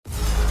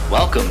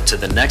Welcome to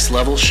the Next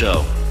Level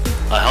Show,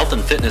 a health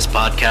and fitness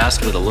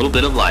podcast with a little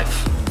bit of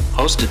life.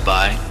 Hosted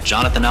by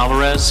Jonathan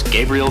Alvarez,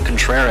 Gabriel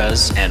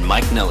Contreras, and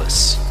Mike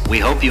Nillis. We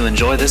hope you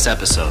enjoy this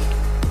episode.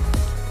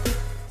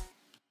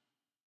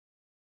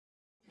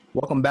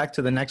 Welcome back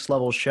to the Next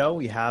Level Show.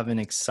 We have an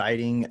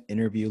exciting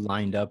interview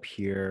lined up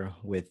here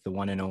with the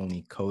one and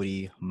only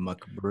Cody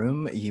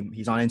McBroom.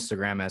 He's on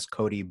Instagram as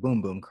Cody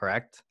Boom Boom,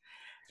 correct?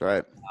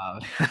 Right.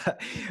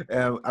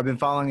 I've been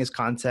following his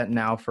content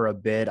now for a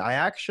bit. I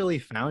actually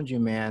found you,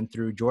 man,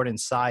 through Jordan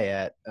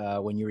Syatt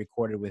when you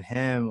recorded with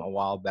him a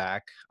while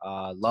back.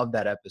 Love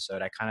that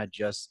episode. I kind of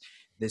just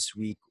this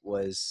week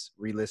was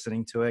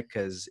re-listening to it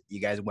because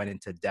you guys went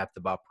into depth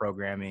about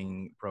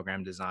programming,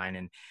 program design,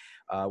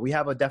 and we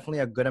have definitely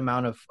a good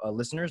amount of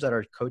listeners that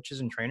are coaches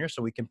and trainers,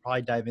 so we can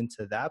probably dive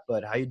into that.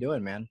 But how you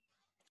doing, man?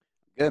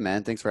 Good,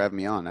 man. Thanks for having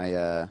me on.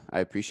 I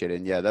appreciate it.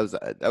 And yeah,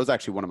 that was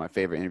actually one of my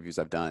favorite interviews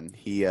I've done.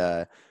 He's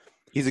a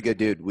good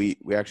dude. We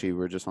actually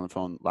were just on the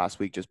phone last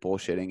week, just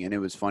bullshitting, and it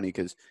was funny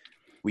because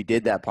we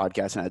did that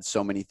podcast and had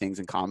so many things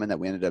in common that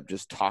we ended up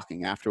just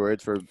talking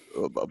afterwards for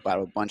about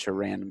a bunch of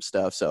random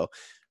stuff. So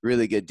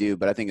really good dude.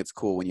 But I think it's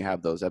cool when you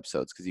have those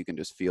episodes because you can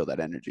just feel that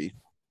energy.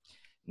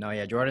 No,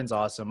 yeah, Jordan's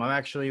awesome. I'm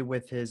actually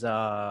with his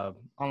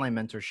online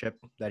mentorship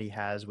that he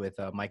has with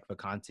Mike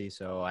Vacanti,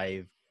 so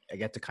I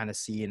get to kind of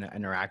see and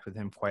interact with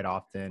him quite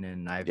often,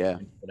 and I've been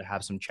able to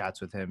have some chats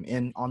with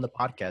him on the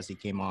podcast. He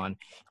came on,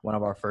 one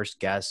of our first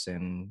guests,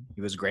 and he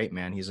was great,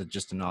 man. He's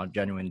just a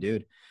genuine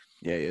dude.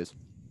 Yeah, he is.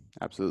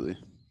 Absolutely.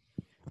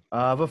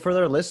 But for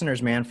their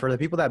listeners, man, for the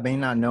people that may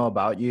not know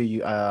about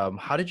you,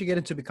 how did you get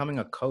into becoming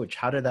a coach?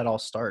 How did that all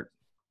start?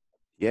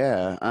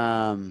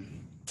 Yeah.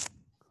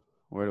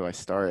 Where do I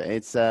start?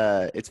 It's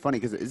funny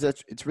because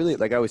it's really,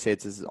 like I always say,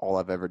 this is all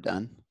I've ever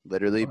done,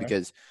 literally,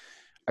 because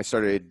I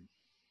started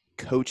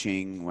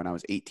coaching when I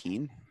was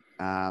 18.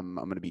 I'm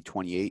going to be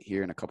 28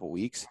 here in a couple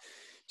weeks.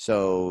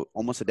 So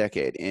almost a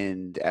decade.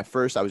 And at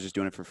first I was just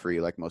doing it for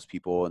free, like most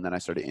people. And then I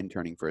started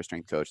interning for a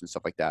strength coach and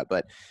stuff like that.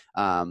 But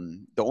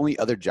the only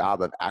other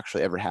job I've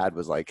actually ever had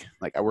was like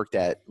I worked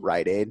at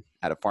Rite Aid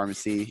at a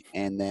pharmacy.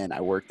 And then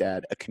I worked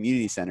at a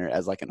community center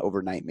as like an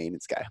overnight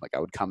maintenance guy. Like I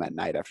would come at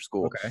night after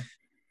school. Okay.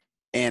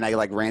 And I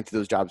like ran through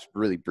those jobs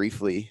really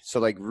briefly. So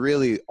like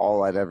really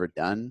all I've ever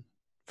done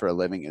for a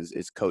living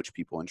is coach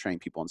people and train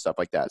people and stuff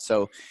like that.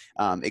 So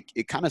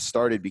it kind of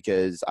started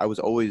because I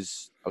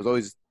always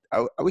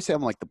say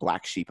I'm like the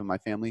black sheep in my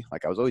family.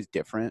 Like I was always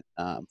different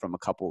from a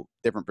couple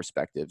different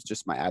perspectives,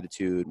 just my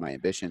attitude, my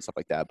ambition, stuff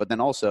like that. But then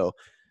also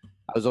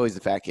I was always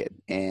the fat kid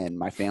and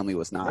my family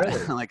was not.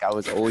 Really? Like I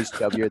was always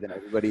chubbier than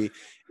everybody.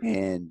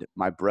 And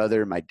my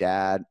brother, my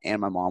dad, and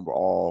my mom were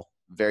all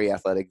very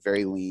athletic,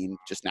 very lean,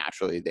 just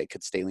naturally. They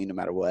could stay lean no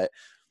matter what.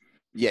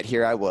 Yet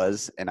here I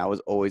was, and I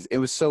was always, it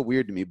was so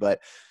weird to me. But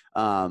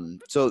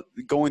so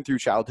going through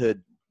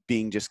childhood,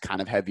 being just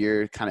kind of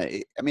heavier,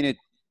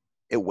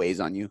 it weighs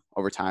on you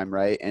over time,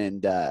 right?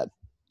 And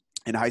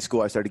in high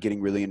school, I started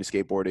getting really into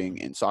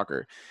skateboarding and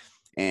soccer.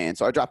 And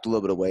so I dropped a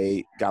little bit of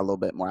weight, got a little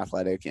bit more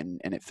athletic, and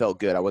it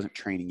felt good. I wasn't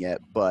training yet,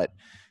 but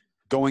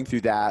going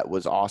through that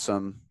was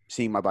awesome,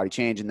 seeing my body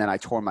change. And then I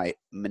tore my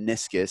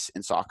meniscus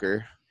in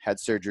soccer, had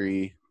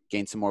surgery,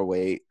 gained some more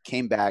weight,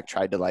 came back,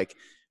 tried to like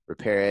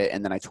repair it,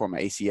 and then I tore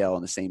my ACL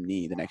on the same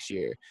knee the next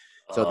year.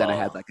 So then I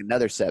had like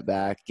another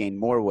setback, gained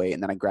more weight,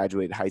 and then I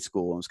graduated high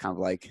school and was kind of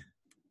like,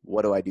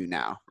 what do I do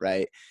now,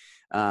 right?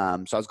 So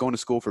I was going to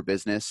school for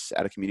business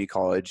at a community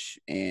college,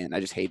 and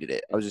I just hated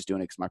it. I was just doing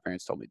it because my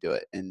parents told me to do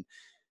it. And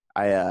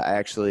I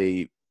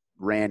actually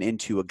ran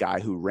into a guy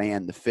who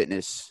ran the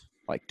fitness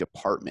like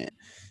department.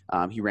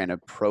 He ran a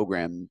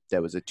program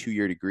that was a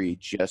 2-year degree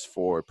just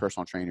for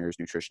personal trainers,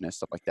 nutritionists,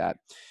 stuff like that.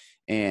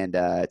 And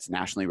it's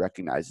nationally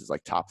recognized as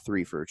like top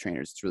 3 for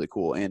trainers. It's really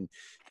cool. And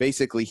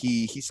basically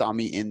he saw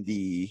me in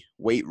the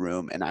weight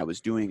room, and I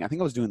was doing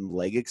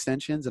leg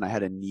extensions, and I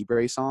had a knee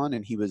brace on,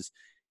 and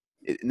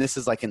and this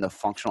is like in the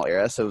functional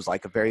era. So it was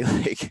like a very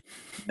like,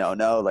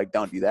 no, like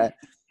don't do that.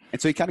 And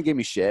so he kind of gave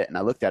me shit, and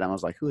I looked at him. I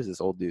was like, who is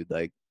this old dude?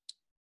 Like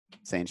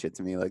saying shit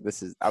to me. Like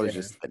I was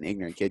just an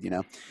ignorant kid, you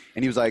know?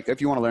 And he was like,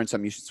 if you want to learn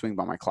something, you should swing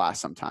by my class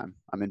sometime.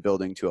 I'm in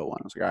building 201.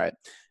 I was like, all right.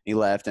 And he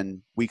left,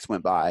 and weeks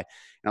went by, and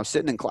I was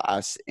sitting in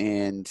class,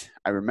 and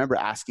I remember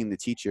asking the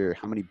teacher,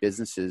 how many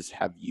businesses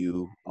have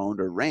you owned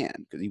or ran?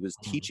 Because he was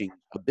teaching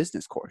a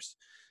business course.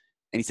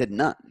 And he said,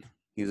 none.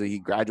 He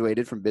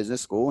graduated from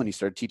business school, and he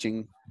started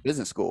teaching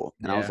business school.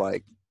 And I was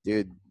like,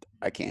 dude,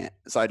 I can't.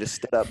 So I just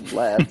stood up and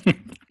left.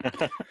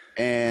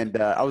 And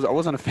I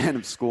wasn't a fan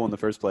of school in the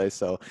first place.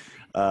 So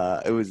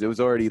it was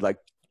already like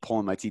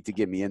pulling my teeth to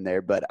get me in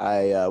there. But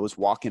I was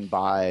walking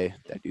by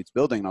that dude's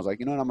building, and I was like,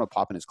 you know what, I'm going to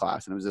pop in his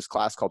class. And it was this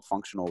class called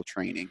functional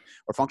training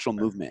or functional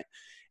movement.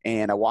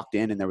 And I walked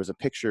in, and there was a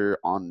picture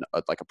on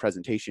like a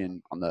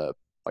presentation on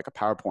like a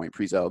PowerPoint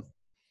prezo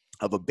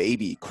of a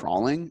baby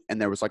crawling.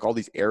 And there was like all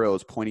these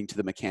arrows pointing to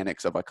the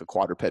mechanics of like a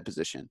quadruped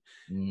position.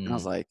 And I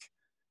was like,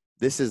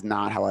 this is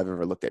not how I've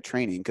ever looked at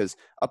training, because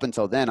up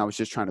until then I was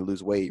just trying to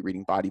lose weight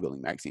reading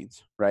bodybuilding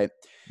magazines, right?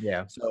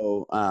 Yeah.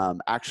 So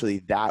actually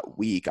that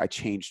week I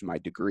changed my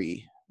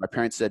degree My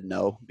parents said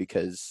no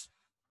because,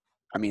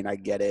 I mean, I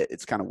get it.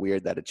 It's kind of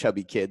weird that a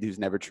chubby kid who's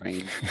never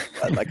trained,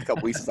 like a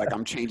couple weeks, is like,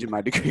 I'm changing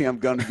my degree. I'm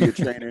going to be a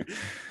trainer.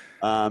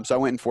 So I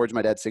went and forged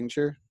my dad's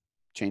signature,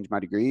 changed my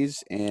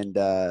degrees, and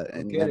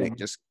then it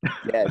just,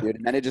 yeah, dude.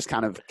 And then it just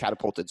kind of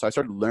catapulted. So I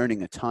started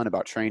learning a ton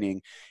about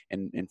training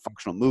and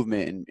functional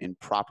movement and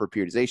proper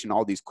periodization,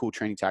 all these cool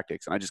training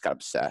tactics. And I just got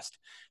obsessed.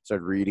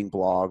 Started reading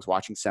blogs,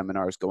 watching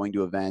seminars, going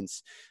to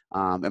events.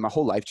 And my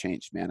whole life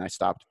changed, man. I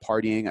stopped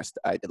partying.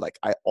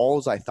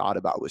 All I thought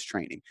about was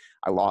training.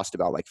 I lost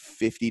about like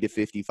 50 to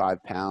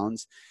 55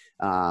 pounds.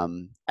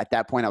 At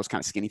that point I was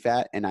kind of skinny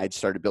fat, and I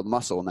started to build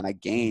muscle, and then I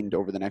gained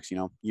over the next,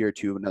 year or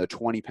two, another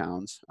 20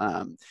 pounds.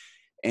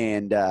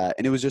 And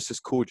it was just this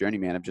cool journey,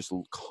 man, of just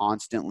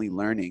constantly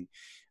learning.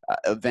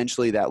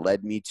 Eventually that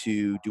led me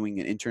to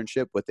doing an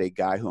internship with a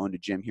guy who owned a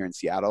gym here in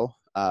Seattle.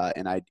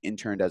 And I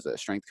interned as a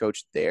strength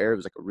coach there. It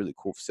was like a really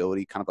cool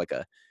facility, kind of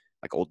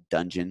like old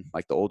dungeon,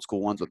 like the old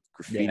school ones with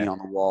graffiti on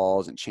the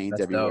walls and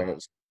chains everywhere. It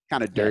was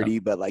kind of dirty,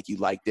 but like you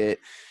liked it.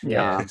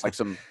 Yeah. It's like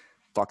some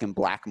fucking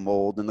black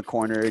mold in the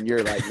corner, and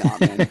you're like, nah,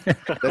 man,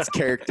 that's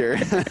character.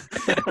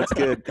 That's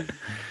good.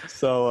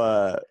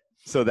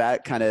 So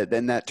that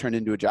that turned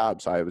into a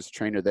job. So I was a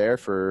trainer there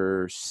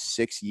for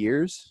 6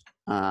 years,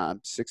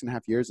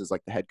 6.5 years as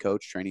like the head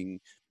coach, training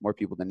more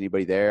people than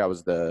anybody there. I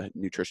was the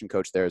nutrition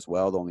coach there as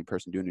well, the only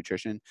person doing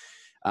nutrition.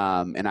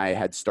 And I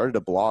had started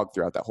a blog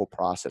throughout that whole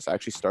process. I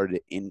actually started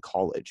it in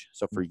college.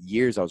 So for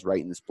years I was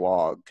writing this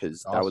blog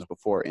because that was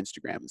before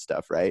Instagram and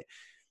stuff, right?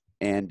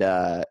 And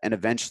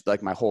eventually,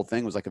 like, my whole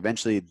thing was like,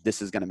 eventually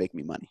this is going to make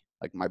me money.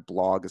 Like, my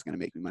blog is going to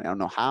make me money. I don't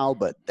know how,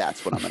 but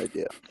that's what I'm going to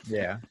do.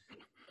 Yeah.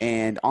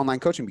 And online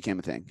coaching became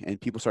a thing,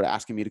 and people started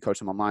asking me to coach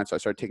them online. So I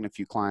started taking a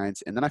few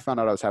clients, and then I found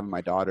out I was having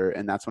my daughter.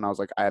 And that's when I was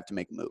like, I have to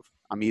make a move.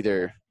 I'm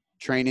either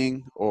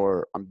training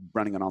or I'm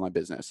running an online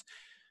business.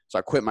 So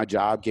I quit my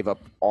job, gave up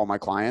all my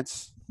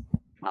clients,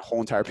 my whole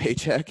entire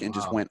paycheck, and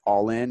just went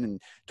all in, and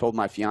told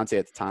my fiance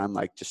at the time,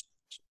 like, just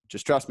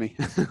trust me.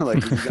 Like,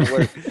 this is going to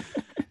work.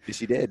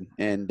 She did.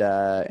 And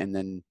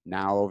then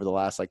now over the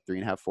last like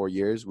 3.5, 4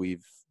 years,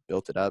 we've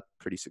built it up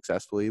pretty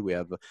successfully. We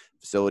have a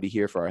facility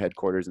here for our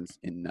headquarters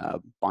in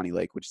Bonnie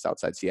Lake, which is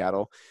outside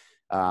Seattle.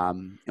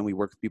 And we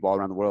work with people all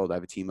around the world. I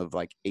have a team of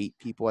like 8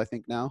 people, I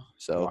think now.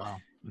 So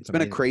it's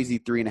been a crazy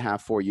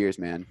 3.5, 4 years,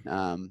 man.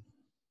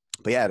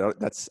 But yeah,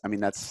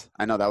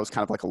 I know that was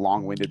kind of like a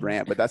long-winded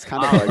rant, but that's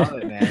kind of like, love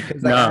it, man.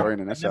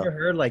 I've never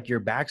heard like your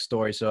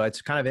backstory. So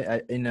it's kind of,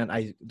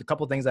 the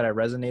couple of things that I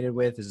resonated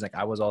with is like,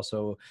 I was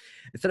also,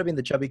 instead of being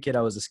the chubby kid,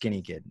 I was a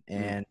skinny kid,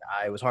 and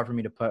it was hard for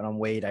me to put on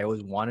weight. I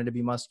always wanted to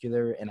be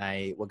muscular. And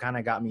what kind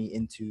of got me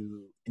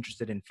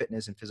interested in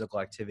fitness and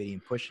physical activity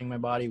and pushing my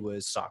body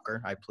was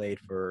soccer. I played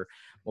for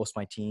most of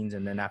my teens.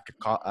 And then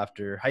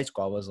after high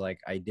school, I was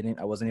like, I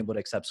wasn't able to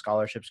accept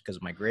scholarships because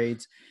of my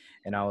grades.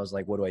 And I was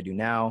like, what do I do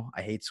now?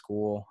 I hate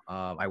school.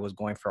 I was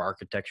going for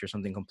architecture,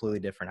 something completely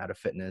different out of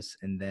fitness.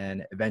 And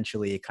then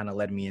eventually it kind of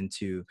led me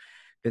into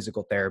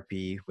physical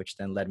therapy, which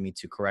then led me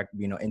to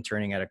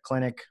interning at a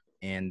clinic,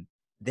 and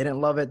didn't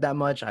love it that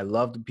much. I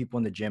loved the people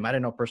in the gym. I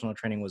didn't know personal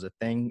training was a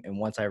thing. And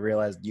once I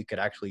realized you could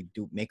actually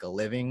make a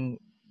living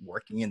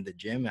working in the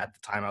gym, at the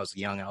time I was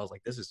young, I was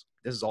like, this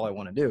is all I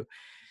want to do.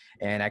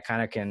 And I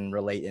kind of can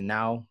relate. And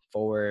now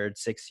forward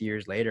 6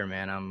 years later,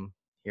 man, I'm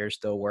here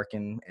still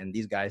working, and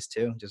these guys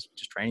too, just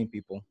training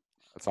people.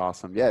 That's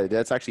awesome. Yeah,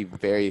 that's actually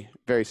very,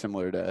 very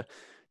similar to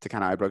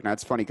kind of I broke. Now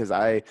it's funny because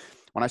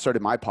when I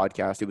started my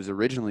podcast, it was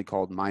originally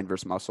called Mind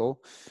vs.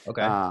 Muscle.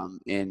 Okay.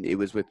 And it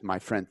was with my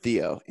friend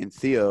Theo. And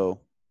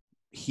Theo,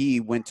 he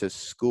went to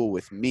school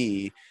with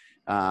me.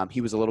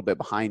 He was a little bit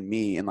behind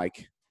me, and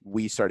like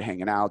we started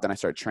hanging out. Then I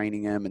started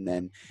training him, and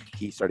then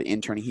he started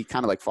interning. He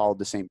kind of like followed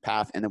the same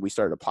path. And then we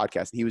started a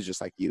podcast, and he was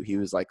just like you. He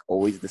was like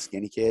always the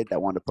skinny kid that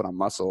wanted to put on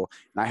muscle,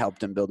 and I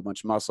helped him build a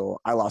bunch of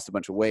muscle. I lost a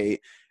bunch of weight.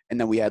 And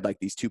then we had like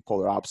these two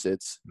polar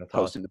opposites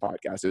hosting the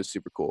podcast. It was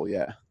super cool.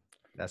 Yeah.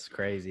 That's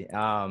crazy.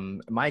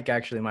 Mike,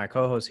 actually, my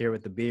co-host here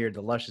with the beard,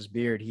 the luscious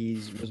beard,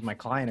 was my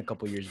client a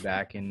couple years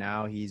back, and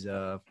now he's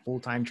a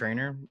full-time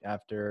trainer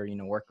after,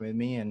 working with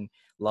me, and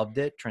loved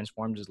it,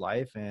 transformed his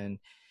life. And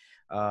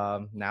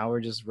now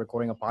we're just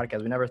recording a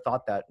podcast. We never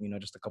thought that,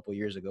 just a couple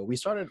years ago. We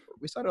started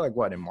like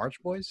what, in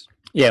March, boys?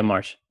 Yeah,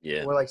 March.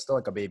 Yeah. We're like still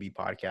like a baby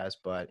podcast,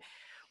 but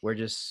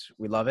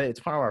we love it. It's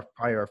probably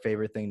our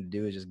favorite thing to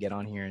do is just get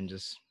on here and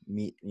just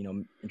meet,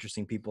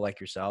 interesting people like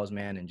yourselves,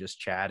 man, and just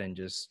chat and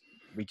just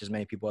reach as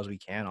many people as we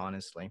can,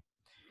 honestly.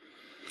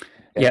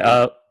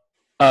 Yeah.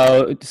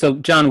 So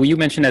John, will you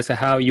mention as to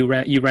how you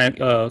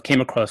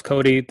came across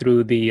Cody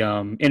through the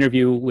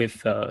interview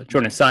with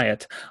Jordan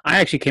Syatt? I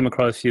actually came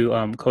across you,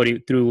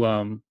 Cody,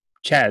 through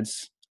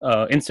Chad's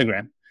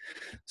Instagram.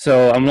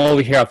 So I'm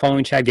over here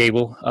following Chad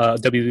Gable,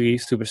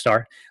 WWE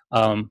superstar,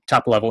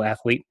 top level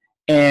athlete,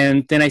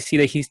 and then I see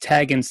that he's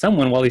tagging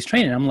someone while he's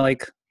training. I'm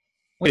like,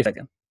 wait a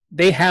second.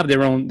 They have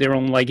their own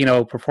like,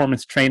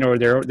 performance trainer or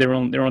their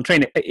own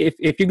trainer.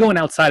 If you're going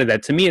outside of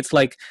that, to me, it's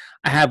like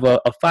I have a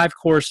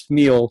 5-course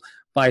meal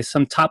by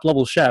some top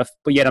level chef,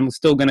 but yet I'm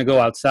still going to go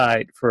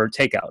outside for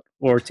takeout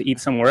or to eat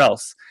somewhere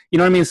else. You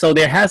know what I mean? So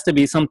there has to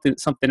be something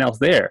else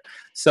there.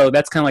 So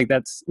that's kind of like,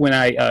 that's when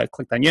I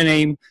clicked on your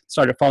name,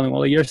 started following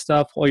all of your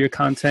stuff, all your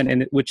content,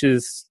 and which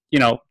is, you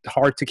know,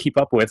 hard to keep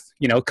up with,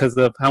 you know, because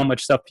of how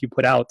much stuff you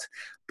put out.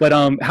 But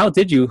how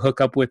did you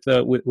hook up with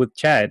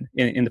Chad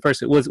in the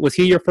first? Was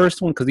he your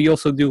first one? Because you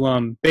also do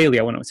Bailey.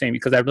 I want to say,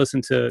 because I've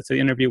listened to the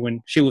interview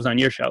when she was on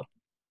your show.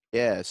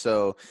 Yeah,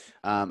 so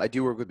I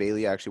do work with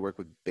Bailey. I actually work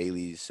with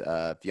Bailey's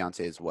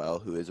fiance as well,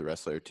 who is a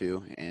wrestler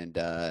too. And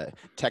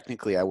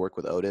technically, I work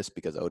with Otis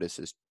because Otis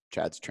is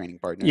Chad's training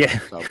partner. Yeah.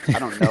 So I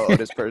don't know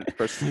Otis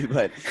personally,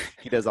 but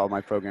he does all my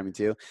programming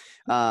too.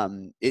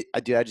 I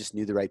just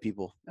knew the right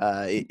people.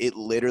 It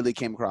literally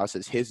came across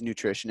as his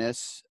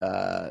nutritionist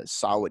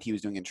saw what he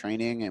was doing in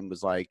training and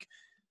was like,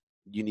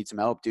 you need some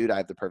help, dude. I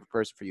have the perfect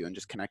person for you, and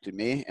just connected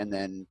me. And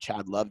then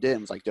Chad loved it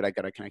and was like, dude, I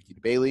got to connect you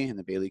to Bailey. And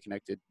then Bailey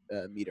connected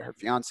me to her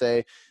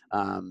fiance.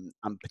 I'm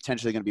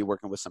potentially going to be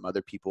working with some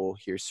other people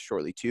here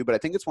shortly too. But I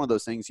think it's one of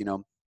those things, you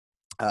know,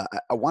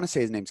 I want to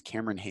say his name's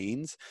Cameron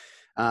Haynes.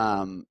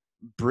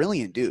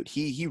 Brilliant dude.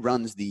 He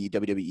runs the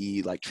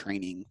WWE like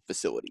training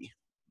facility.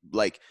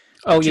 Like,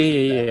 oh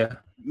yeah.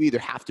 You either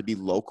have to be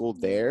local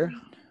there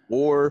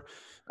or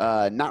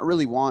not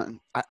really want,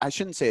 I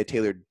shouldn't say a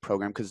tailored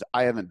program because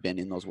I haven't been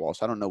in those walls,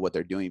 so I don't know what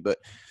they're doing. But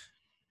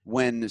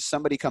when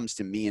somebody comes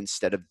to me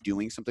instead of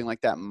doing something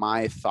like that,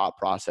 my thought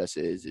process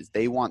is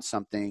they want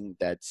something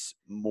that's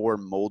more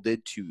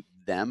molded to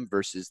them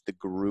versus the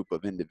group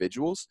of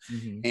individuals.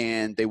 Mm-hmm.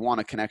 And they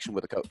want a connection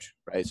with a coach,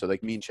 right? So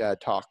like me and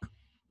Chad talk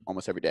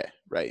almost every day,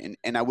 right?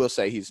 And I will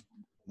say he's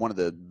one of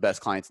the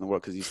best clients in the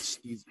world because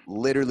he's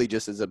literally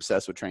just as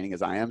obsessed with training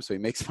as I am. So he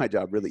makes my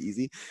job really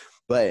easy.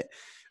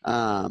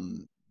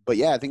 But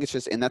yeah, I think it's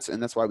just, and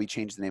that's why we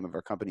changed the name of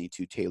our company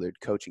to Tailored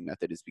Coaching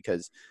Method, is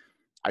because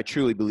I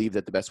truly believe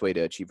that the best way to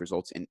achieve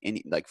results in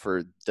any, like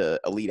for the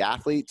elite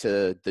athlete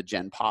to the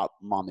Gen Pop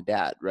mom and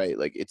dad, right?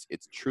 Like it's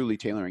truly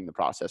tailoring the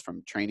process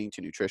from training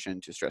to nutrition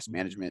to stress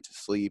management to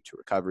sleep to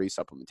recovery,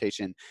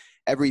 supplementation.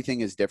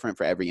 Everything is different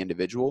for every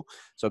individual.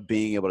 So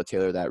being able to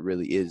tailor that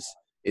really is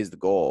the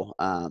goal.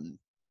 And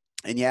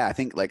yeah, I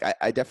think like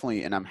I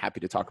definitely, and I'm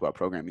happy to talk about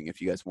programming if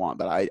you guys want,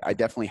 but I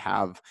definitely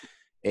have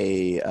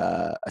a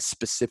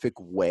specific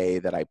way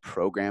that I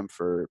program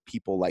for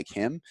people like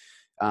him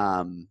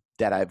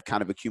that I've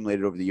kind of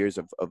accumulated over the years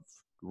of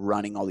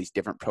running all these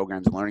different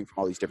programs and learning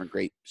from all these different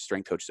great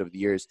strength coaches over the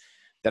years,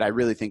 that I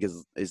really think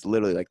is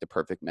literally like the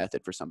perfect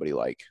method for somebody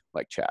like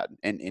Chad.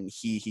 And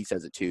he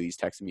says it too. He's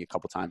texted me a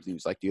couple times and he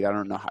was like, dude, I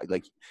don't know how,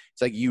 like,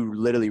 it's like, you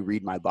literally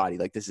read my body.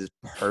 Like, this is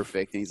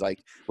perfect. And he's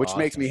like, which Awesome.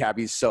 Makes me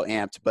happy. He's so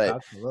amped, but,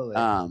 Absolutely.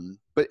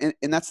 but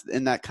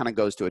that kind of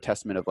goes to a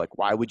testament of like,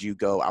 why would you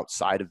go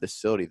outside of this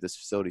facility? If this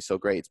facility is so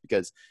great, it's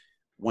because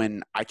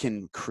when I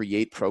can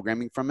create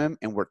programming from him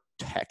and we're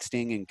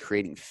texting and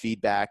creating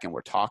feedback and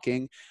we're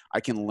talking, I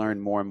can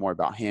learn more and more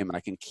about him and I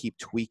can keep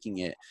tweaking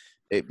it.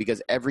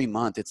 Because every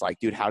month it's like,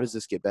 dude, how does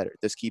this get better?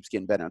 This keeps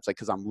getting better. It's like,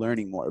 because I'm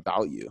learning more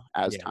about you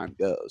as time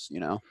goes,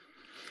 you know?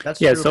 That's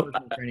true. So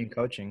training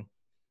coaching.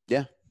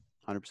 Yeah,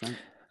 100%.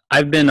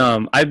 I've been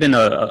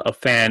a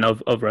fan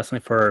of wrestling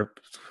for,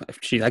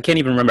 geez, I can't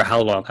even remember how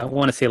long. I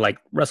want to say like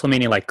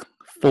WrestleMania like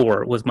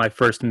 4 was my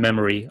first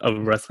memory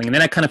of wrestling, and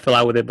then I kind of fell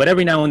out with it. But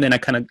every now and then I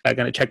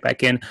gotta check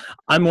back in.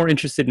 I'm more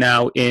interested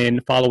now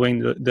in following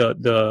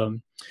the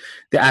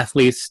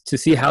athletes to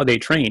see how they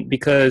train,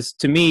 because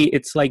to me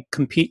it's like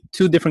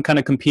two different kind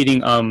of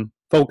competing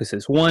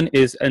focuses. One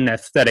is an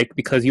aesthetic,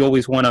 because you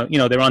always want to, you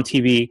know, they're on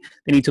TV,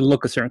 they need to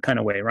look a certain kind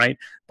of way, right?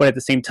 But at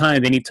the same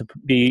time, they need to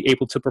be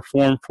able to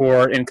perform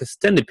for an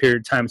extended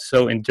period of time.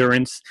 So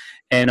endurance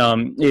and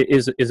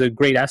is a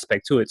great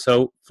aspect to it.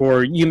 So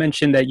you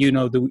mentioned that, you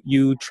know,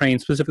 you train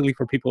specifically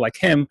for people like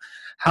him.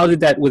 How was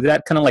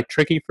that kind of like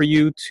tricky for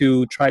you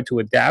to try to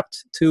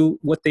adapt to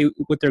what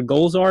their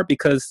goals are?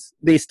 Because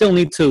they still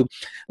need to,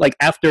 like,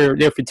 after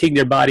they're fatigued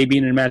their body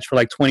being in a match for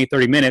like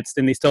 20-30 minutes,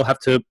 then they still have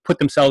to put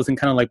themselves in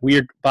kind of like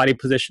weird body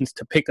positions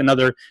to pick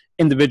another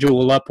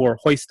individual up or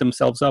hoist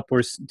themselves up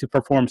or to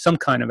perform some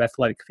kind of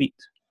athletic feat.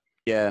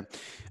 Yeah.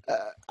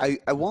 I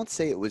won't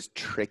say it was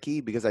tricky,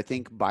 because I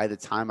think by the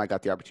time I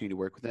got the opportunity to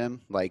work with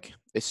him, like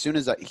as soon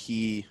as I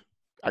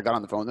got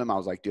on the phone with him, I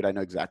was like, dude, I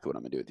know exactly what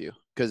I'm gonna do with you.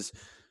 Because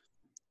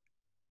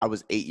I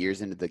was 8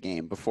 years into the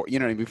game before, you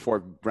know,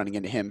 before running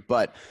into him.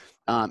 But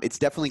it's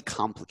definitely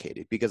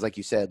complicated because, like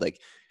you said,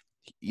 like,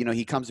 you know,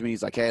 he comes to me,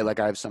 he's like, hey,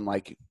 like I have some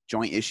like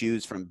joint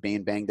issues from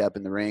being banged up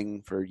in the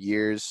ring for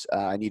years.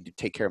 I need to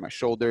take care of my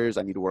shoulders.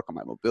 I need to work on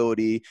my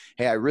mobility.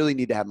 Hey, I really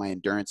need to have my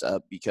endurance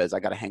up because I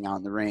got to hang out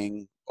in the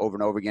ring over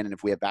and over again. And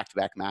if we have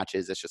back-to-back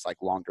matches, it's just like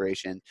long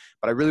duration.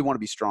 But I really want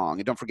to be strong.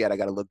 And don't forget, I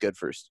got to look good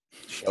first.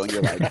 Showing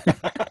you're like,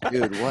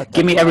 dude, what?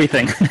 Give me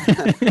everything.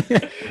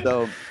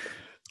 So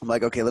I'm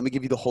like, okay, let me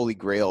give you the holy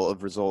grail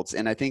of results.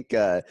 And I think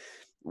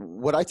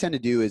what I tend to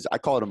do is I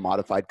call it a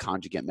modified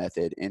conjugate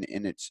method. And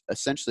it's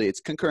essentially,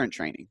 it's concurrent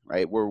training,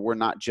 right? We're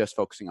not just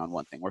focusing on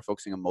one thing. We're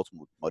focusing on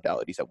multiple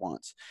modalities at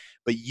once.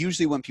 But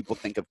usually when people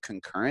think of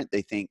concurrent,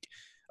 they think,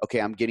 okay,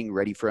 I'm getting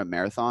ready for a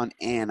marathon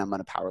and I'm going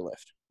to power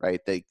lift, right?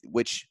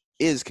 Which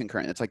is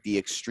concurrent. It's like the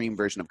extreme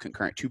version of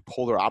concurrent, two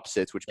polar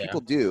opposites, which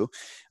people do.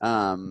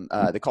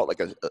 They call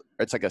it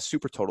it's like a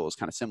super total is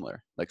kind of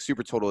similar. Like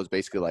super total is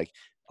basically like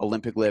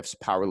Olympic lifts,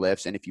 power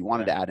lifts. And if you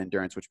wanted to add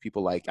endurance, which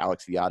people like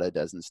Alex Viada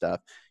does and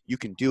stuff, you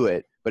can do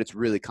it, but it's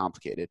really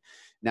complicated.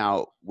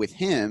 Now with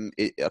him,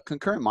 a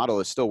concurrent model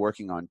is still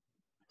working on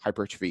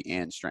hypertrophy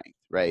and strength,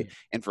 right?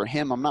 And for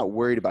him, I'm not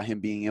worried about him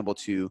being able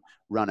to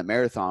run a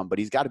marathon, but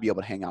he's got to be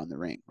able to hang out in the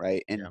ring,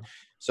 right? And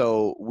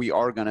so we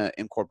are going to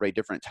incorporate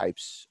different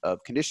types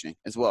of conditioning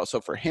as well.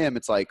 So for him,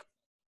 it's like,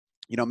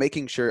 you know,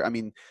 making sure, I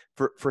mean,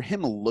 for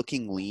him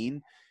looking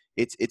lean,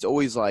 it's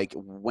always like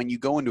when you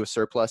go into a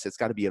surplus, it's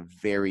got to be a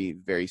very,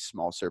 very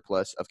small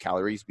surplus of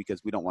calories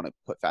because we don't want to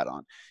put fat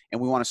on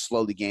and we want to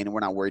slowly gain and we're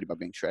not worried about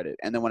being shredded.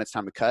 And then when it's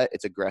time to cut,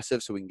 it's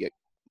aggressive so we can get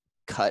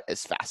cut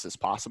as fast as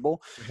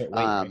possible.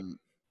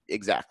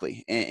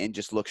 Exactly. And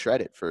just look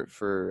shredded for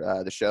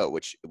the show,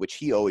 which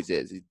he always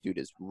is. This dude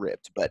is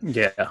ripped, but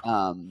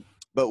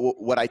but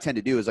what I tend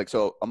to do is like,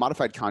 so a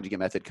modified conjugate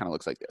method kind of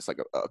looks like this. Like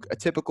a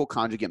typical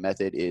conjugate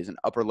method is an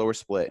upper lower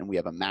split, and we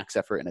have a max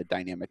effort and a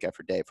dynamic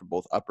effort day for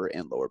both upper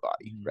and lower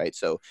body, right?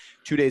 So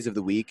 2 days of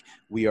the week,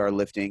 we are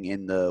lifting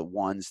in the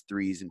 1s,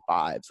 3s, and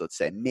 5s, let's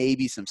say,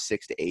 maybe some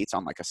 6 to 8s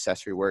on like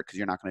accessory work, because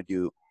you're not going to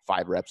do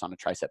 5 reps on a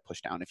tricep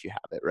push down if you have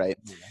it, right?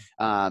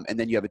 And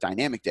then you have a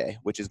dynamic day,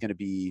 which is going to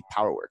be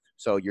power work.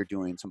 So you're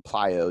doing some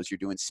plyos, you're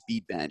doing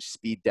speed bench,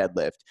 speed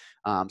deadlift,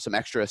 some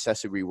extra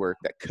accessory work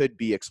that could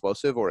be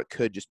explosive, or it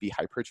could just be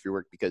hypertrophy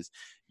work because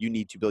you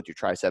need to build your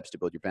triceps to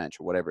build your bench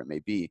or whatever it may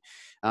be.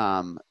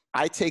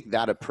 I take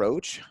that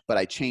approach, but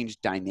I change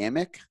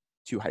dynamic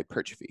to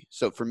hypertrophy.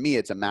 So for me,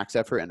 it's a max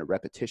effort and a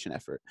repetition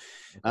effort.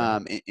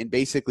 And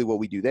basically what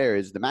we do there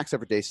is the max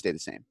effort days stay the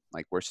same.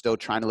 Like we're still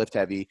trying to lift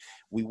heavy.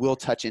 We will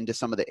touch into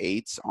some of the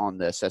 8s on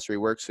the accessory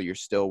work. So you're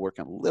still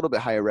working a little bit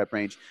higher rep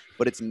range,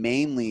 but it's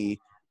mainly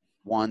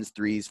 1s,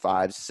 3s,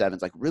 5s,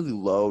 7s, like really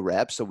low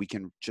reps. So we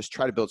can just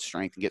try to build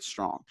strength and get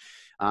strong.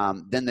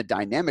 Then the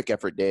dynamic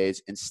effort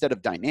days, instead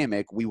of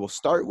dynamic, we will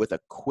start with a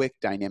quick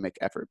dynamic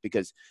effort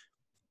because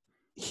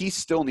he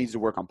still needs to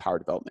work on power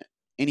development.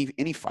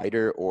 Any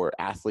fighter or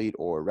athlete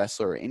or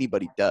wrestler or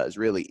anybody does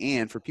really.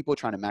 And for people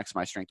trying to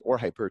maximize strength or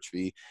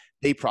hypertrophy,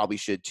 they probably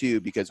should too,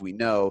 because we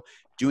know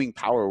doing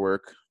power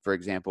work, for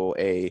example,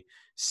 a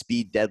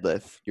speed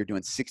deadlift, you're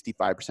doing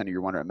 65% of your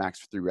 1 rep max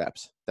for 3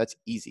 reps. That's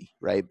easy,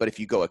 right? But if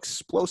you go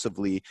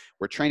explosively,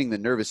 we're training the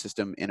nervous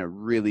system in a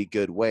really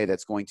good way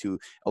that's going to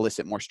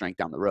elicit more strength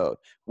down the road,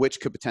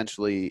 which could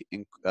potentially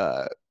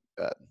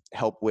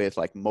help with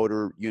like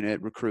motor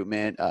unit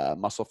recruitment,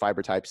 muscle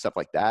fiber type, stuff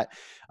like that,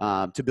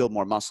 to build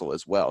more muscle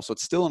as well. So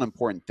it's still an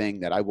important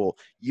thing that I will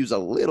use a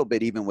little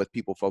bit even with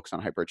people focused on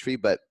hypertrophy,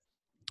 but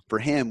for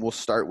him, we'll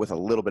start with a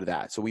little bit of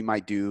that. So we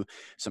might do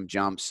some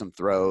jumps, some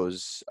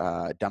throws,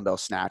 dumbbell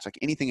snatch, like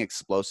anything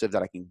explosive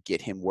that I can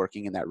get him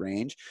working in that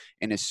range.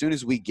 And as soon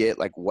as we get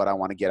like what I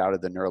want to get out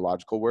of the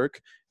neurological work,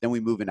 then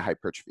we move into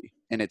hypertrophy,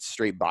 and it's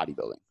straight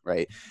bodybuilding,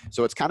 right?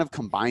 So it's kind of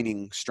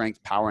combining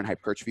strength, power, and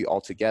hypertrophy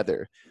all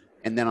together.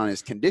 And then on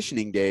his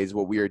conditioning days,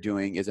 what we are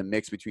doing is a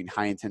mix between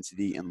high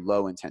intensity and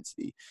low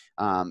intensity.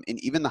 And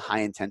even the high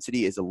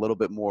intensity is a little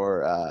bit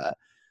more,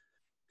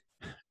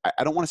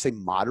 I don't want to say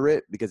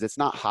moderate, because it's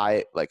not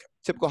high. Like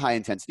typical high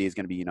intensity is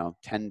going to be,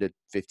 10 to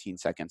 15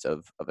 seconds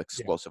of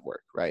explosive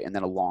work, right? And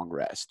then a long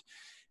rest.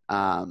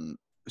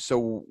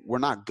 So we're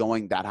not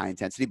going that high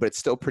intensity, but it's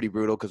still pretty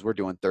brutal because we're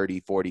doing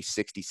 30, 40,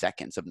 60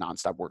 seconds of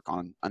nonstop work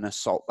on an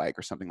assault bike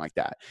or something like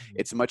that.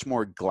 It's much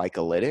more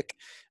glycolytic.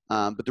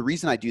 But the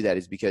reason I do that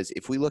is because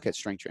if we look at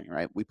strength training,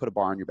 right, we put a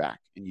bar on your back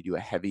and you do a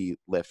heavy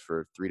lift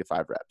for 3 to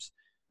 5 reps.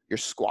 You're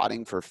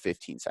squatting for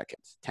 15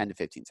 seconds, 10 to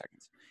 15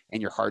 seconds,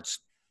 and your heart's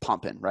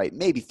pumping, right?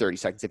 Maybe 30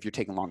 seconds if you're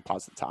taking long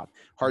pause at the top.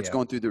 Heart's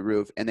going through the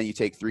roof, and then you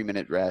take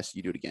 3-minute rest,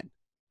 you do it again.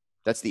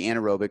 That's the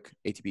anaerobic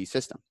ATP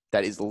system.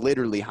 That is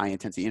literally high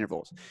intensity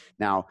intervals.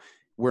 Now,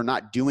 we're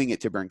not doing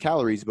it to burn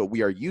calories, but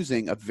we are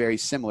using a very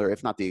similar,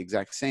 if not the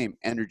exact same,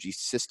 energy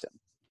system.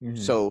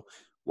 So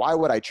why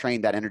would I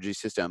train that energy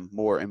system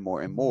more and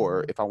more and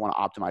more if I want to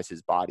optimize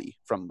his body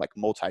from like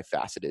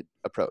multifaceted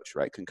approach,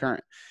 right?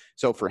 Concurrent.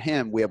 So for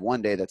him, we have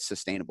one day that's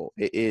sustainable.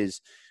 It is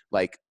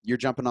like you're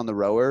jumping on the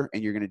rower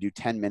and you're going to do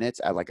 10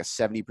 minutes at like a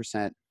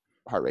 70%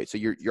 heart rate. So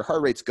your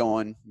heart rate's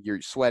going,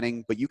 you're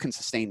sweating, but you can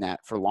sustain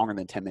that for longer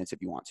than 10 minutes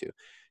if you want to.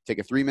 Take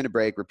a 3-minute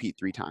break, repeat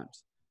 3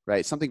 times,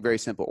 right? Something very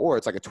simple, or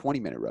it's like a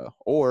 20-minute row,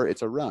 or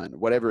it's a run,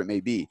 whatever it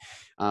may be.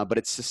 But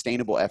it's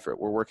sustainable effort.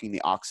 We're working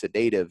the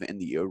oxidative and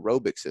the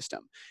aerobic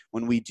system.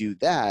 When we do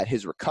that,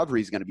 his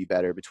recovery is going to be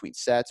better between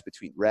sets,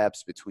 between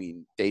reps,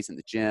 between days in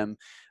the gym.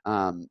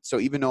 So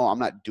even though I'm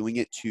not doing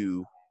it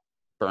to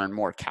burn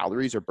more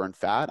calories or burn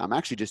fat, I'm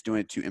actually just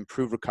doing it to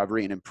improve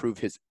recovery and improve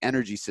his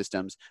energy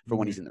systems for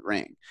when he's in the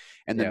ring.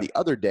 And then the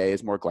other day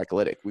is more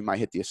glycolytic. We might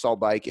hit the assault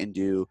bike and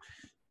do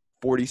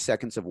 40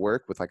 seconds of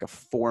work with like a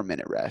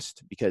 4-minute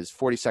rest, because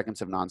 40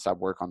 seconds of nonstop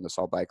work on the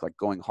assault bike, like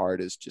going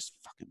hard, is just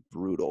fucking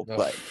brutal. Oh.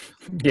 But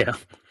Yeah.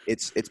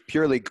 it's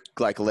purely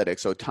glycolytic,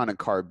 so a ton of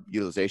carb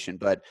utilization,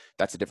 but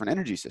that's a different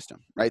energy system,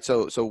 right?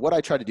 So what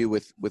I try to do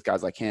with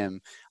guys like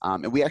him,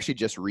 and we actually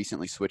just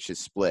recently switched his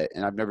split,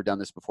 and I've never done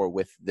this before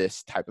with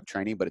this type of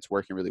training, but it's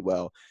working really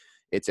well.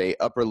 It's a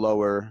upper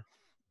lower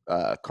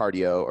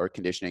cardio or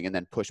conditioning, and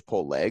then push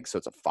pull legs. So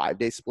it's a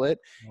 5-day split.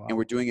 Wow. And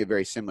we're doing it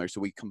very similar.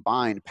 So we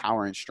combine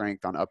power and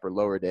strength on upper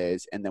lower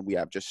days, and then we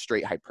have just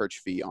straight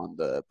hypertrophy on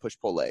the push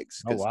pull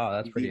legs. Oh,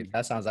 wow.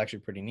 That sounds actually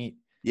pretty neat.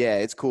 Yeah,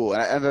 it's cool.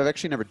 And I've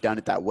actually never done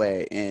it that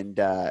way. And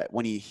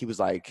when he was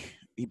like,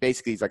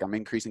 he's like, I'm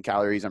increasing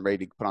calories, I'm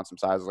ready to put on some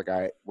size. I was like, all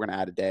right, we're gonna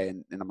add a day,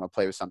 and I'm gonna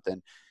play with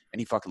something. And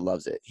he fucking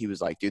loves it. He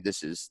was like, dude,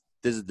 this is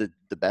the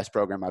best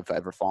program I've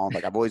ever followed.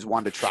 Like, I've always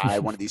wanted to try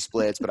one of these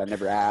splits, but I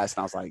never asked.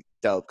 And I was like,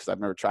 dope, because I've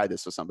never tried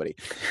this with somebody.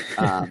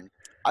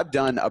 I've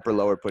done upper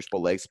lower push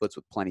pull leg splits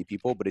with plenty of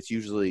people, but it's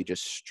usually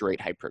just straight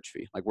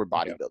hypertrophy. Like, we're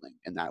bodybuilding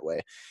in that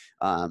way.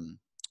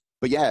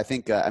 But yeah, I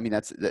think I know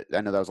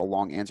that was a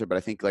long answer, but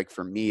I think, like,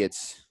 for me,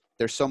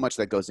 there's so much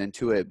that goes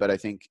into it. But I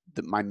think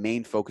my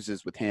main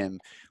focuses with him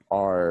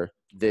are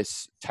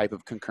this type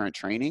of concurrent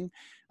training.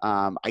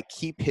 I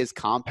keep his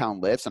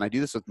compound lifts, and I do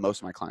this with most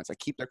of my clients. I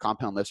keep their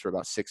compound lifts for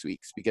about 6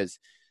 weeks, because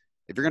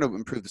if you're going to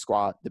improve the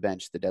squat, the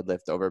bench, the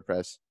deadlift, the overhead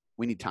press,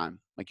 we need time.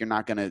 Like, you're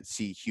not going to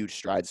see huge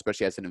strides,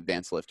 especially as an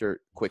advanced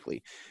lifter,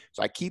 quickly.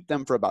 So I keep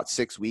them for about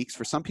 6 weeks.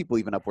 For some people,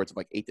 even upwards of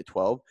like 8 to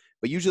 12,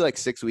 but usually like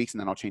 6 weeks, and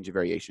then I'll change a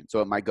variation.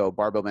 So it might go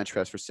barbell bench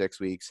press for 6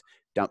 weeks,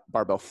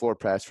 barbell floor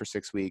press for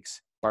 6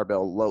 weeks,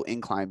 barbell low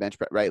incline bench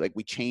press, right? Like,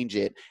 we change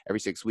it every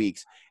 6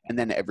 weeks. And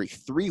then every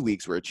 3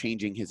 weeks, we're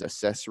changing his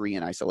accessory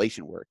and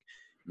isolation work,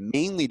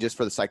 mainly just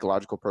for the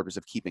psychological purpose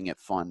of keeping it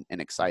fun and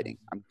exciting.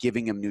 I'm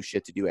giving him new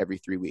shit to do every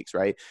 3 weeks,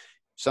 right?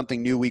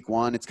 Something new week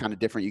 1, it's kind of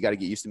different. You got to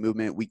get used to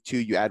movement. Week 2,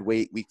 you add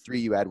weight. Week 3,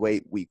 you add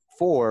weight. Week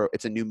 4,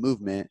 it's a new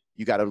movement.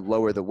 You got to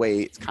lower the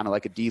weight. It's kind of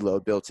like a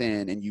deload built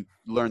in, and you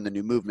learn the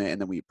new movement,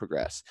 and then we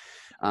progress.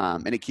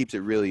 And it keeps it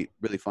really,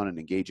 really fun and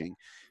engaging.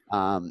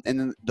 And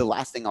then the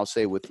last thing I'll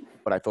say with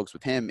what I focus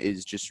with him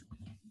is just,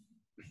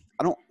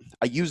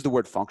 I use the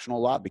word functional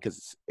a lot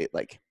because it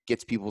like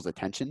gets people's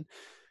attention.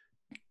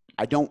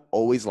 I don't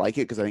always like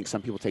it because I think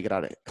some people take it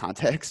out of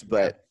context,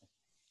 but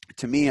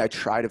to me, I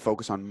try to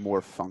focus on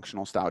more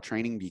functional style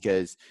training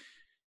because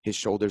his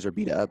shoulders are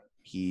beat up.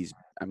 He's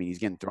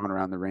getting thrown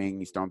around the ring.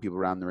 He's throwing people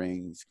around the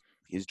ring.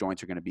 His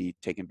joints are going to be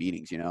taking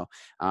beatings,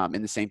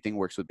 and the same thing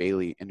works with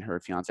Bailey and her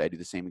fiance. I do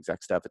the same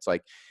exact stuff. It's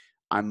like,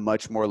 I'm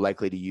much more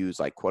likely to use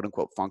like quote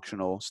unquote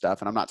functional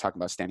stuff. And I'm not talking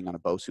about standing on a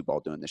Bosu ball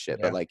doing this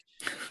shit, but like,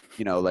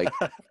 like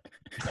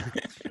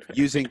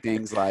using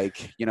things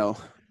like,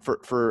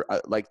 for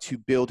like to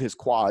build his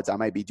quads, I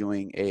might be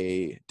doing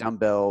a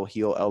dumbbell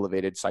heel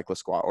elevated cyclist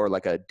squat, or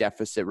like a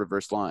deficit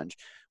reverse lunge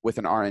with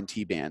an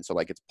RNT band. So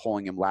like, it's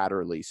pulling him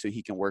laterally so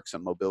he can work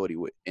some mobility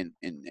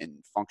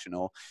in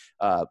functional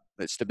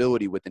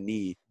stability with the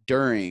knee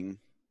during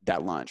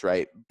that lunge,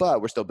 right?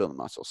 But we're still building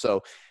muscle.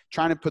 So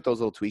trying to put those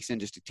little tweaks in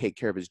just to take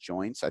care of his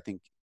joints, I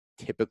think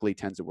typically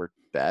tends to work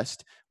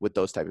best with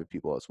those type of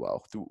people as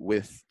well,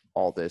 with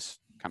all this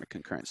kind of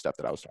concurrent stuff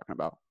that I was talking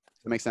about.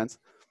 Does that make sense?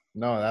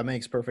 No, that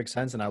makes perfect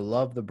sense. And I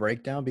love the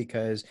breakdown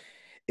because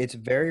it's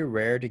very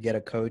rare to get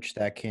a coach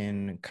that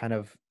can kind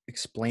of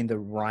explain the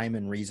rhyme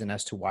and reason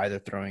as to why they're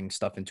throwing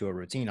stuff into a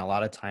routine. A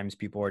lot of times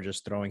people are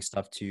just throwing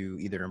stuff to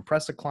either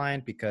impress a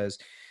client because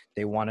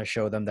they want to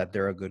show them that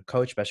they're a good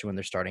coach, especially when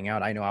they're starting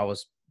out. I know I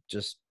was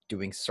just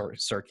doing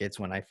circuits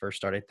when I first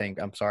started.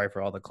 I'm sorry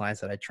for all the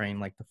clients that I trained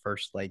like the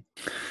first 3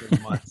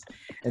 months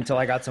until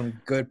I got some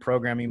good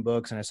programming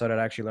books and I started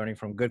actually learning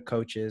from good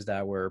coaches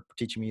that were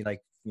teaching me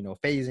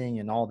phasing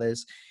and all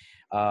this.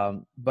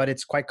 But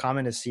it's quite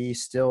common to see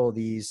still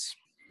these,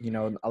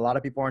 a lot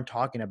of people aren't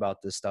talking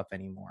about this stuff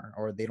anymore,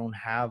 or they don't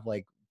have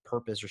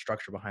purpose or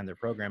structure behind their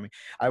programming.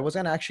 I was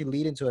going to actually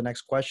lead into the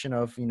next question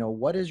of,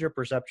 what is your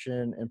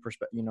perception and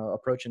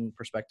approach and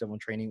perspective on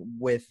training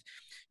with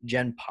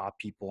Gen Pop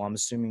people? I'm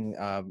assuming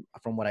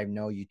from what I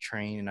know you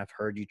train, and I've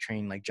heard you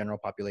train general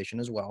population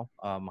as well,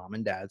 mom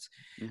and dads.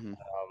 Mm-hmm.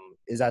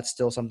 Is that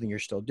still something you're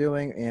still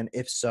doing? And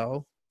if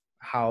so,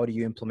 how do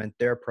you implement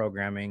their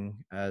programming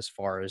as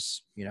far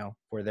as,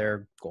 for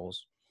their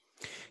goals?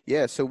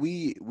 Yeah. So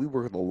we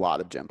work with a lot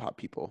of Gen Pop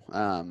people.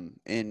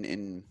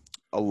 In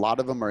a lot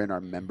of them are in our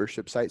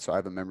membership site. So I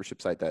have a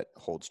membership site that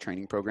holds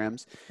training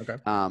programs. Okay.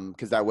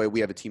 Because that way we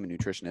have a team of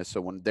nutritionists.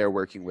 So when they're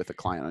working with a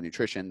client on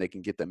nutrition, they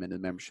can get them into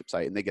the membership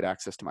site and they get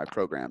access to my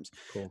programs.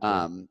 Cool.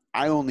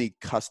 I only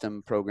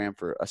custom program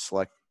for a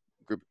select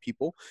group of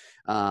people.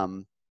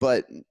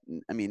 But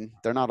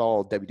they're not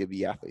all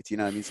WWE athletes,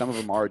 some of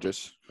them are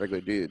just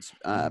regular dudes.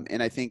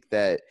 And I think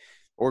that,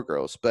 or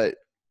girls, but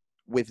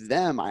with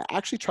them, I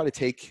actually try to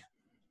take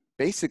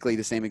basically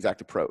the same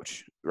exact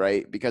approach,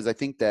 right? Because I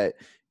think that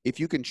if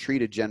you can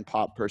treat a Gen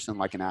Pop person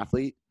like an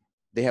athlete,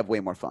 they have way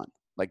more fun.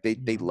 Like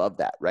they love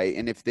that, right?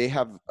 And if they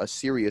have a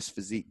serious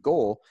physique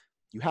goal,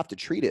 you have to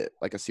treat it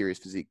like a serious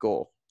physique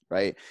goal,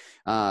 right?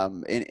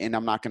 And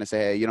I'm not going to say,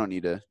 hey, you don't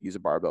need to use a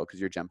barbell because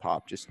you're gen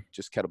pop, just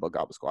kettlebell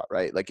goblet squat,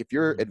 right? Like if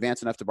you're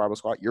advanced enough to barbell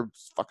squat, you're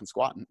fucking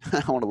squatting.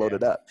 I want to load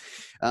it up.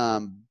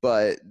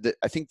 But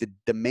I think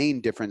the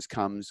main difference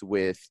comes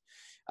with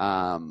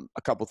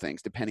a couple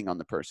things depending on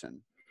the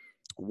person.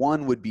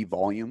 One would be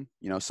volume.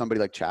 Somebody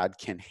like Chad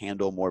can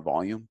handle more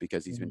volume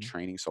because he's been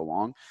training so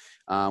long,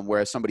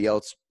 whereas somebody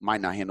else might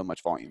not handle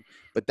much volume.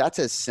 But that's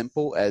as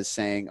simple as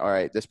saying, all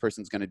right, this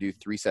person's going to do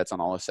 3 sets on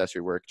all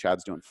accessory work.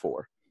 Chad's doing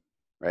 4,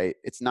 right?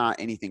 It's not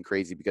anything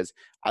crazy because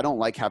I don't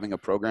like having a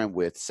program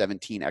with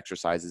 17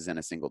 exercises in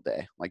a single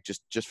day. Like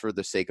just for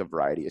the sake of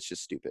variety, it's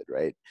just stupid,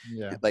 right?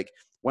 Yeah. Like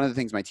one of the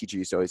things my teacher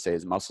used to always say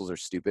is muscles are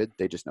stupid.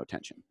 They just know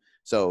tension.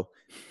 So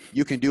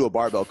you can do a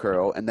barbell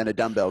curl and then a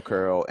dumbbell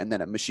curl and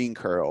then a machine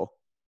curl.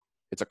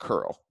 It's a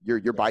curl.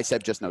 Your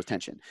bicep just knows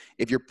tension.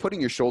 If you're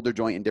putting your shoulder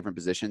joint in different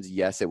positions,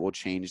 yes, it will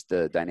change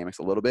the dynamics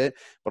a little bit.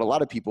 But a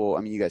lot of people,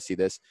 I mean, you guys see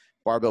this,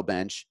 barbell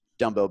bench,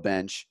 dumbbell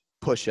bench,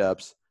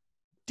 push-ups,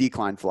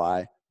 decline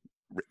fly,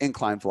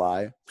 incline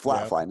fly,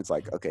 flat fly. And it's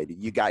like, okay,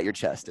 you got your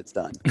chest. It's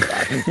done.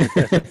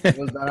 It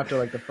was done after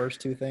like the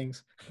first 2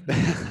 things.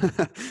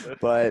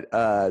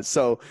 But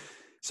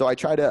so I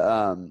try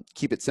to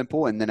keep it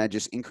simple, and then I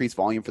just increase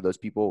volume for those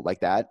people like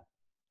that.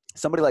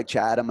 Somebody like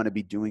Chad, I'm going to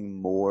be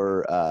doing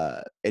more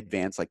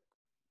advanced like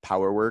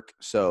power work.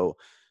 So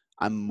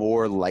I'm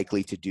more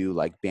likely to do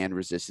like band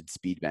resisted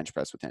speed bench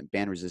press with him,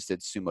 band resisted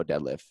sumo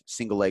deadlift,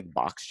 single leg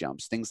box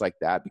jumps, things like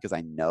that, because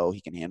I know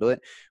he can handle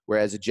it.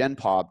 Whereas a gen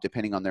pop,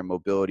 depending on their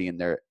mobility and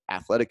their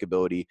athletic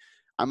ability,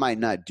 I might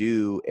not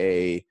do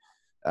a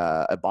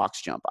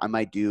box jump. I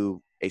might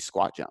do a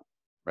squat jump,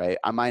 right?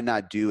 I might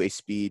not do a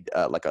speed,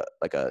 like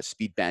a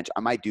speed bench. I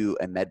might do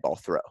a med ball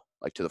throw,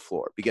 like to the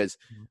floor, because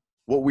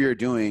what we are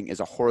doing is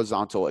a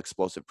horizontal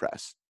explosive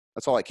press.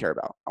 That's all I care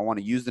about. I want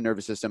to use the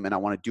nervous system, and I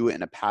want to do it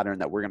in a pattern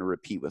that we're going to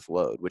repeat with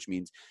load, which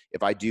means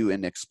if I do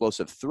an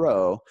explosive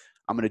throw,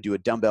 I'm going to do a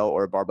dumbbell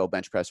or a barbell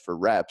bench press for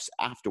reps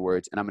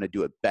afterwards, and I'm going to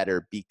do it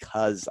better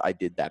because I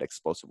did that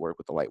explosive work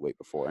with the lightweight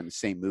before and the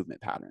same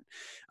movement pattern.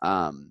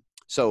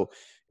 So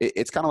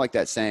it's kind of like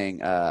that saying,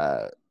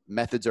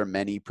 methods are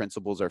many,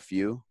 principles are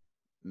few.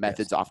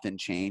 Methods often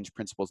change,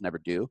 principles never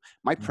do.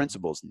 My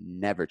principles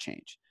never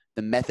change.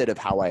 The method of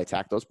how I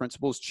attack those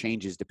principles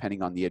changes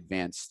depending on the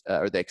advanced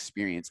or the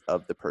experience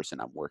of the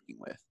person I'm working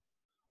with.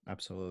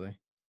 Absolutely.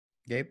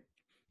 Gabe?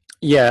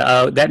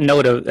 Yeah, that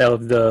note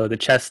of the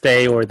chest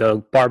day or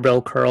the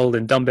barbell curl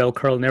and dumbbell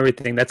curl and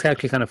everything, that's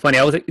actually kind of funny.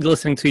 I was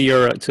listening to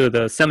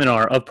the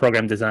seminar of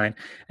program design,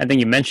 and then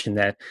you mentioned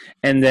that,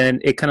 and then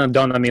it kind of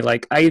dawned on me,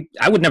 like I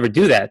would never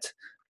do that.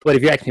 But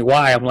if you ask me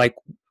why, I'm like,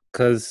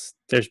 because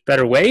there's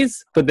better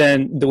ways. But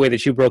then the way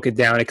that you broke it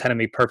down, it kind of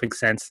made perfect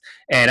sense.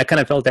 And I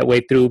kind of felt that way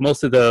through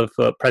most of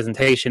the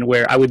presentation,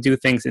 where I would do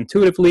things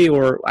intuitively,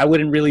 or I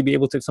wouldn't really be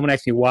able to. If someone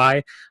asked me why,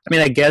 I mean,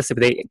 I guess if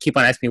they keep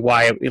on asking me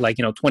why, like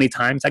 20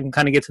 times, I can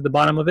kind of get to the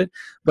bottom of it.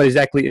 But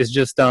exactly, it's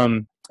just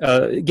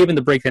given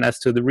the breakdown as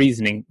to the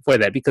reasoning for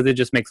that, because it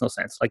just makes no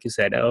sense, like you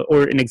said.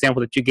 Or an example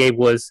that you gave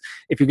was,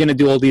 if you're going to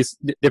do all these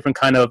different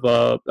kind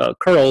of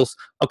curls,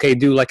 okay,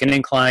 do like an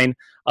incline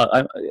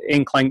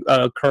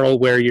curl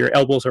where your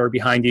elbows are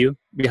behind your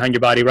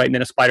body, right? And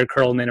then a spider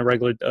curl, and then a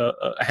regular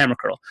a hammer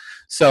curl.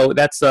 So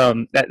that's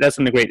something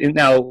great. And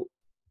now,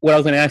 what I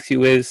was going to ask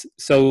you is,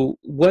 so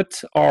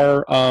what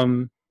are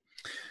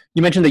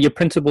you mentioned that your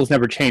principles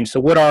never change. So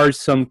what are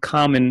some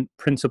common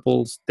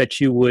principles that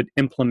you would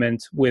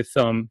implement with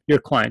your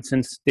clients,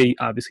 since they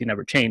obviously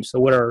never change? So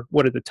what are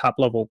the top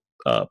level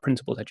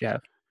principles that you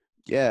have?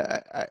 Yeah,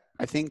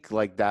 I think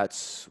like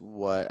that's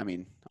what, I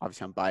mean,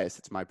 obviously I'm biased.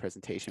 It's my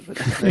presentation, but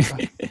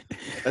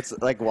that's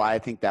like why I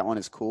think that one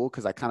is cool.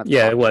 Cause I kind of,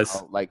 it was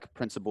about, like,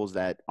 principles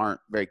that aren't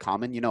very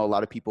common. A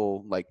lot of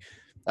people like,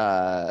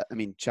 I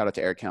mean, shout out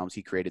to Eric Helms.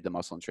 He created the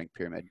Muscle and Strength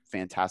Pyramid.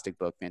 Fantastic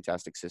book,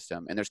 fantastic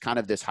system. And there's kind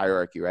of this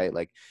hierarchy, right?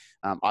 Like,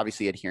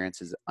 obviously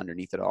adherence is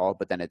underneath it all,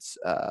 but then it's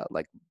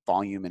like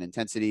volume and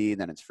intensity,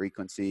 and then it's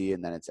frequency,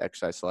 and then it's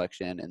exercise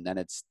selection, and then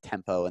it's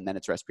tempo, and then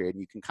it's rest period.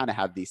 And you can kind of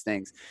have these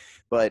things,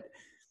 but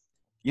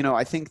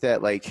I think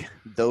that like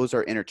those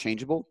are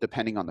interchangeable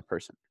depending on the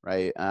person,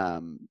 right?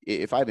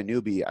 If I have a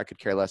newbie, I could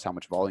care less how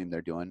much volume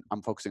they're doing.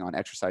 I'm focusing on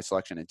exercise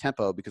selection and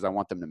tempo because I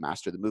want them to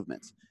master the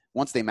movements.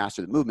 Once they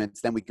master the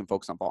movements, then we can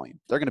focus on volume.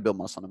 They're going to build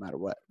muscle no matter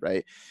what,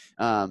 right?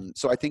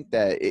 So I think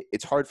that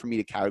it's hard for me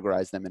to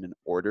categorize them in an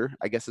order,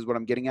 I guess is what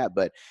I'm getting at.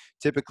 But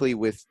typically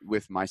with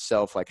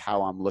myself, like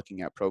how I'm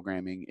looking at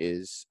programming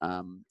is,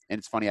 and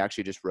it's funny, I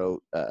actually just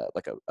wrote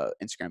like a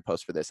Instagram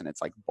post for this, and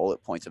it's like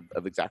bullet points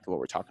of exactly what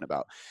we're talking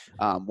about.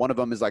 One of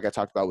them is like I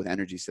talked about with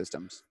energy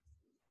systems.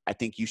 I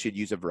think you should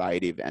use a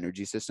variety of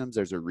energy systems.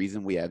 There's a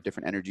reason we have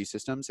different energy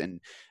systems, and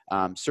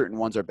certain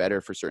ones are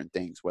better for certain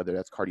things, whether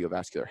that's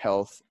cardiovascular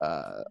health,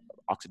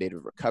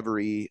 oxidative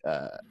recovery,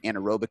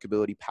 anaerobic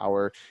ability,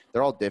 power.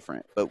 They're all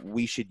different, but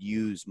we should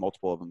use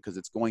multiple of them because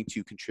it's going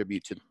to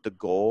contribute to the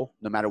goal,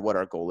 no matter what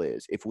our goal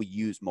is, if we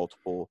use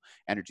multiple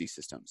energy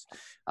systems.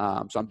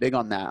 So I'm big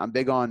on that. I'm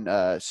big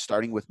on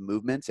starting with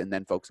movements and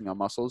then focusing on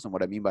muscles. And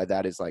what I mean by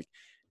that is like,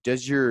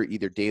 does your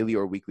either daily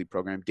or weekly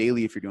program,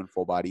 daily if you're doing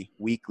full body,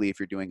 weekly if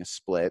you're doing a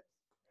split,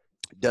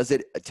 does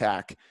it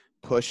attack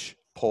push,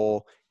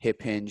 pull,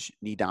 hip hinge,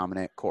 knee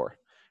dominant, core,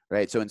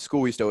 right? So in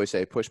school, we used to always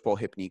say push, pull,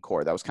 hip, knee,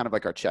 core. That was kind of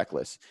like our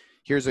checklist.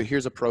 Here's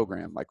a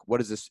program. Like,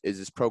 what is this? Is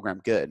this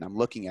program good? And I'm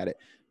looking at it.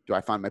 Do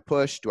I find my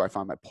push? Do I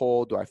find my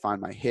pull? Do I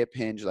find my hip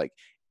hinge? Like,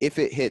 if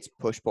it hits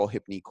push, pull,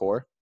 hip, knee,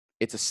 core,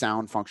 it's a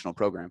sound functional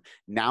program.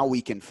 Now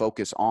we can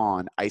focus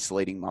on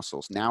isolating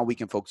muscles. Now we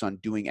can focus on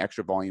doing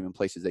extra volume in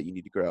places that you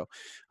need to grow.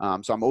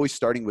 So I'm always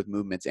starting with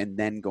movements and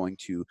then going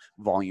to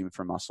volume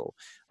for muscle.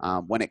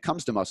 When it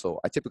comes to muscle,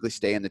 I typically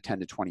stay in the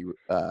 10 to 20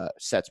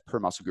 sets per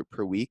muscle group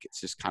per week.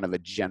 It's just kind of a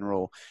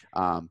general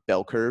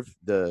bell curve.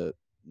 The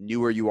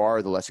newer you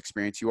are, the less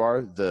experienced you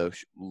are, the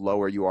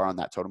lower you are on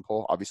that totem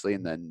pole, obviously,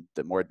 and then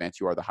the more advanced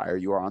you are, the higher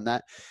you are on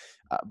that.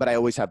 But I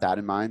always have that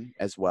in mind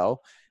as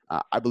well.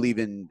 I believe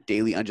in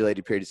daily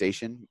undulated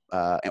periodization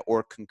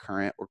or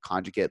concurrent or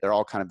conjugate. They're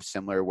all kind of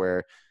similar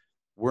where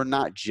we're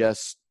not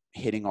just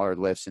hitting our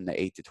lifts in the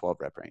 8 to 12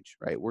 rep range,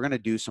 right? We're going to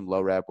do some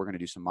low rep, we're going to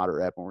do some moderate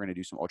rep, and we're going to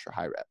do some ultra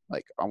high rep.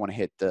 Like I want to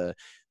hit the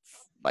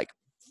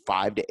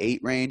 5 to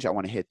 8 range. I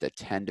want to hit the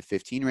 10 to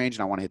 15 range,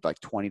 and I want to hit like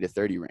 20 to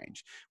 30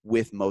 range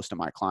with most of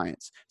my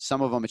clients.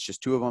 Some of them, it's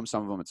just 2 of them.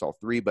 Some of them, it's all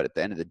 3. But at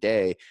the end of the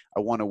day, I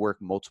want to work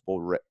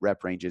multiple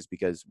rep ranges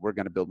because we're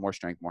going to build more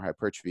strength, more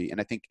hypertrophy.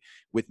 And I think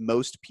with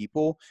most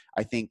people,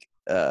 I think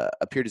a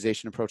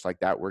periodization approach like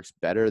that works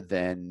better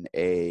than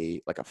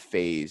a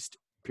phased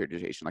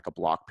periodization, like a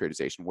block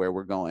periodization, where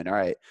we're going, all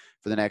right,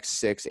 for the next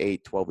 6,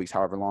 8, 12 weeks,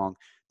 however long,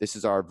 this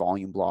is our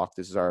volume block.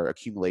 This is our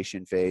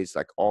accumulation phase.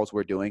 Like all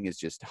we're doing is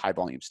just high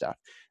volume stuff.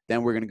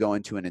 Then we're going to go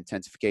into an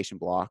intensification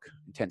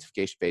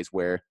phase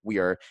where we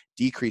are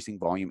decreasing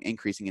volume,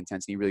 increasing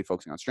intensity, really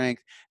focusing on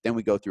strength. Then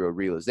we go through a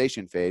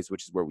realization phase,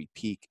 which is where we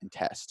peak and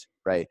test,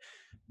 right?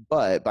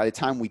 But by the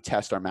time we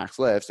test our max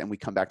lifts and we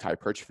come back to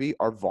hypertrophy,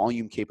 our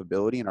volume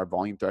capability and our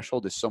volume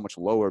threshold is so much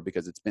lower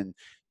because it's been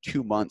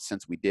 2 months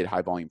since we did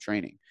high volume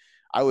training.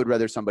 I would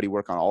rather somebody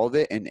work on all of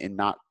it and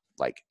not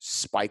like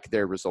spike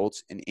their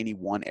results in any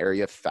one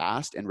area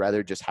fast and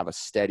rather just have a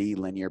steady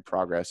linear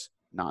progress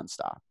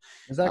nonstop.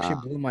 This actually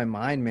blew my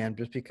mind, man,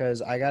 just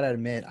because I got to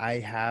admit, I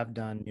have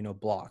done,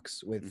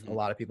 blocks with a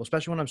lot of people,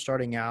 especially when I'm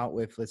starting out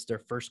with, it's their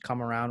first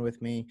come around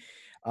with me.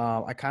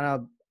 I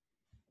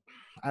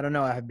don't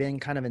know. I've been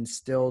kind of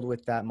instilled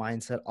with that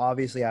mindset.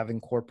 Obviously, I've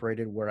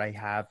incorporated where I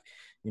have,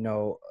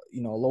 a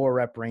lower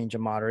rep range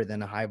and moderate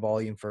than a high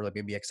volume for like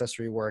maybe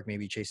accessory work,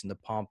 maybe chasing the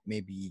pump,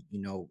 maybe,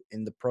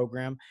 in the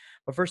program.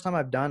 But first time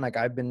I've done, like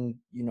I've been,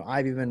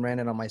 I've even ran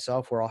it on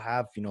myself where I'll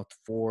have, 3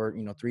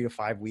 to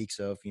 5 weeks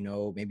of,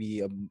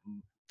 maybe a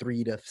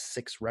 3 to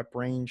 6 rep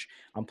range.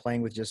 I'm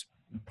playing with just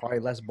probably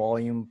less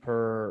volume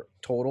per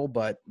total,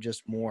 but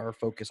just more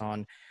focus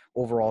on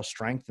overall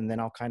strength. And then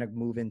I'll kind of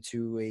move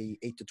into a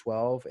 8 to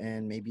 12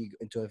 and maybe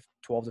into a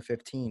 12 to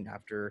 15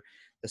 after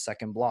the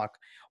second block.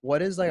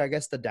 What is like, I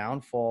guess, the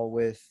downfall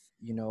with,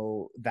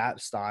 that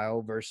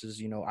style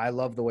versus, I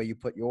love the way you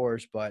put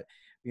yours, but,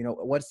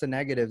 what's the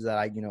negatives that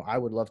I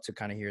would love to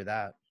kind of hear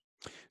that.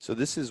 So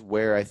this is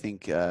where I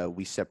think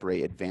we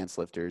separate advanced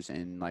lifters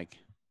and like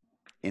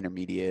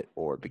intermediate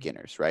or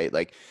beginners, right?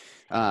 Like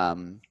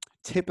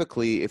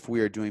typically if we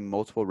are doing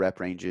multiple rep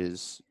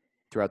ranges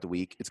throughout the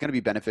week, it's going to be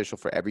beneficial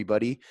for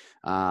everybody.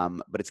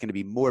 But it's going to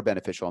be more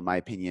beneficial, in my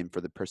opinion, for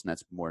the person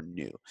that's more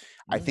new.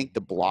 I think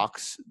the block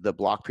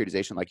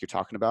periodization, like you're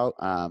talking about,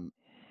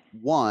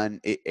 one,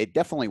 it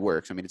definitely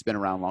works. I mean, it's been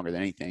around longer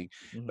than anything.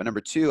 But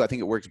number 2, I think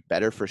it works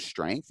better for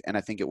strength. And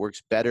I think it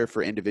works better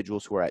for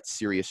individuals who are at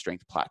serious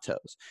strength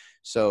plateaus.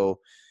 So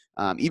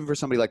even for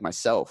somebody like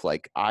myself,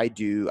 like I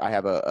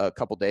have a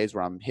couple days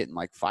where I'm hitting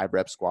like 5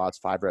 rep squats,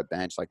 5 rep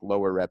bench, like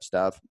lower rep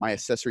stuff. My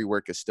accessory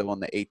work is still in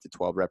the 8 to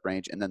 12 rep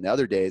range. And then the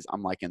other days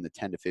I'm like in the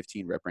 10 to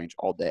 15 rep range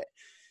all day.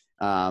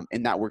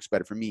 And that works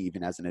better for me,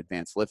 even as an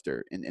advanced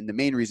lifter. And the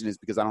main reason is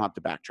because I don't have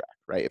to backtrack,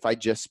 right? If I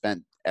just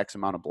spent X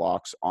amount of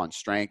blocks on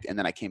strength and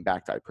then I came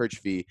back to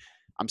hypertrophy,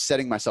 I'm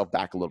setting myself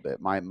back a little bit.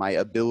 My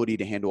ability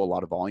to handle a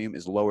lot of volume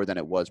is lower than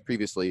it was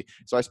previously.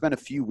 So I spent a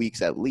few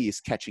weeks at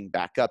least catching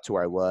back up to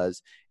where I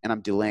was, and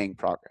I'm delaying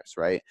progress,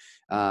 right?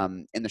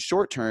 In the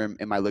short term,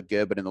 it might look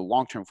good, but in the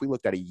long term, if we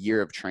looked at a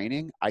year of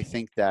training, I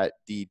think that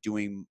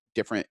doing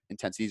different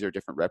intensities or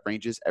different rep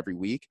ranges every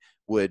week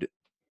would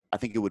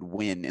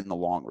win in the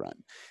long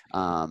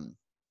run.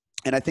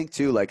 And I think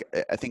too,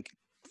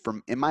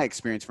 in my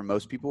experience, for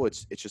most people,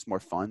 it's just more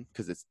fun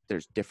because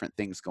there's different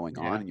things going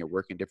on and you're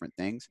working different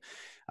things.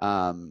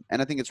 And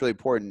I think it's really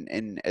important.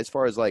 And as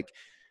far as like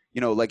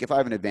if I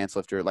have an advanced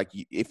lifter, like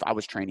if I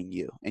was training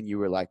you and you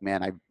were like,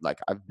 man,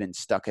 I've been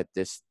stuck at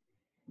this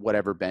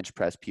whatever bench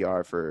press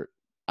PR for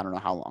I don't know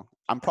how long,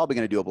 I'm probably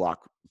going to do a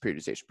block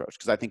periodization approach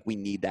because I think we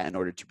need that in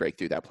order to break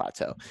through that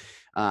plateau.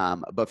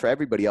 But for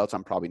everybody else,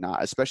 I'm probably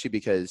not, especially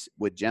because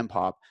with Gen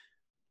Pop,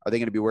 are they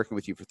going to be working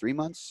with you for 3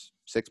 months,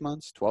 6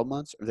 months, 12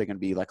 months? Are they going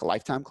to be like a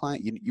lifetime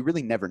client? You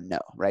really never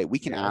know, right? We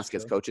can ask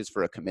as coaches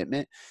for a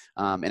commitment.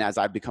 And as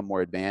I've become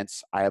more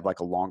advanced, I have like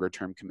a longer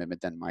term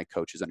commitment than my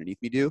coaches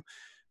underneath me do.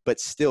 But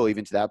still,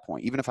 even to that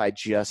point, even if I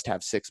just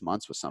have 6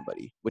 months with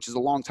somebody, which is a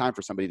long time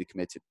for somebody to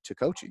commit to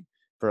coaching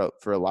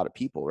for a lot of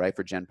people, right?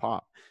 For Gen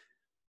Pop,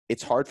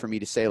 it's hard for me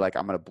to say like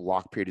I'm going to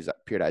block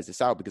periodize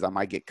this out because I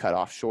might get cut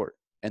off short.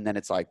 And then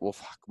it's like, well,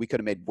 fuck, we could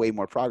have made way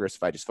more progress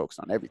if I just focused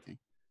on everything.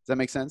 Does that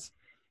make sense?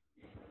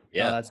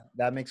 Yeah, No,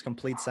 that makes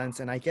complete sense.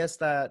 And I guess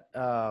that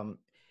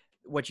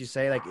what you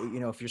say, like,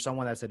 if you're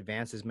someone that's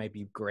advanced, this might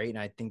be great. And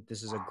I think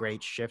this is a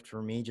great shift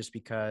for me just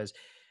because,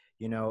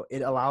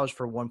 it allows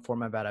for one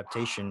form of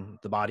adaptation.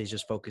 The body's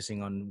just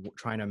focusing on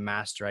trying to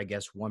master, I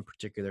guess, one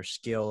particular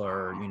skill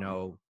or,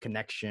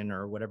 connection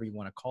or whatever you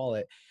want to call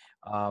it.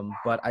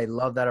 But I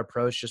love that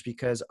approach just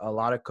because a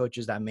lot of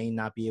coaches that may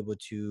not be able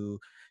to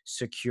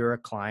secure a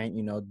client,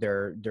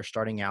 they're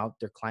starting out,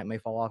 their client may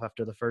fall off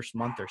after the first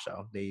month or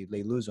so. They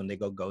lose them, they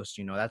go ghost.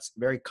 That's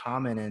very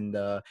common in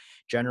the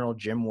general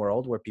gym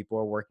world where people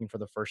are working for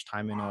the first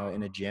time in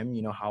a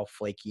gym. How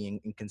flaky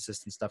and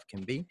inconsistent stuff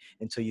can be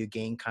until you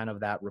gain kind of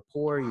that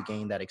rapport, you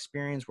gain that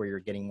experience where you're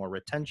getting more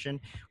retention,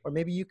 or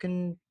maybe you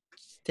can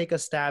take a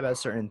stab at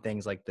certain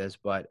things like this.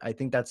 But I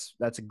think that's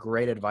a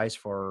great advice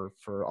for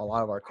a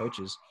lot of our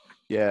coaches.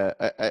 Yeah,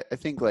 I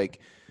think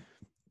like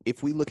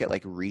if we look at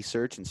like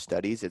research and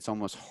studies, it's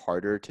almost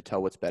harder to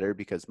tell what's better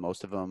because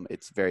most of them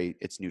it's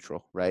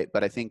neutral, right?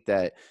 But I think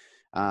that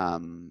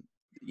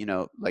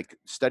like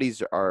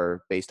studies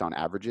are based on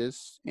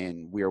averages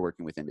and we are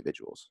working with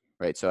individuals,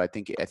 right? So I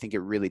think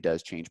it really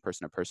does change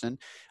person to person.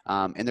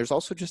 And there's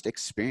also just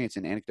experience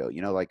and anecdote,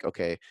 like,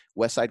 okay,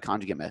 West Side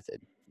Conjugate Method,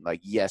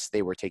 like, yes,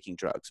 they were taking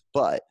drugs,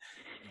 but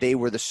they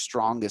were the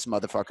strongest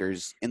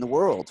motherfuckers in the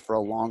world for a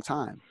long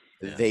time.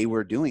 Yeah. They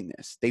were doing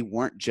this. They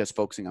weren't just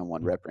focusing on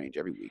one rep range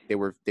every week. They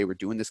were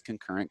doing this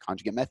concurrent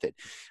conjugate method.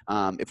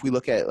 If we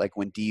look at like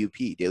when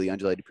DUP, daily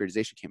undulated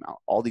periodization, came out,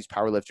 all these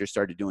powerlifters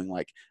started doing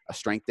like a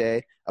strength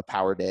day, a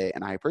power day,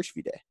 and a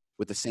hypertrophy day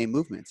with the same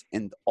movements,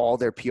 and all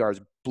their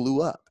PRs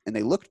blew up and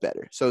they looked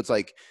better. So it's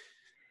like,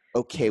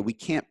 okay, we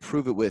can't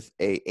prove it with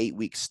a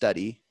 8-week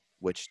study,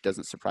 which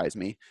doesn't surprise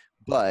me,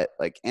 but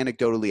like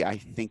anecdotally, I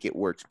think it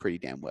works pretty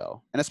damn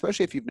well. And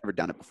especially if you've never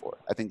done it before,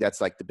 I think that's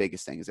like the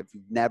biggest thing is if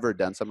you've never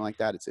done something like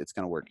that, it's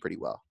going to work pretty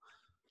well.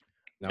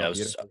 No, yeah,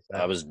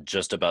 I was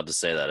just about to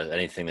say that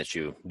anything that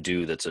you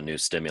do that's a new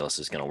stimulus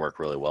is going to work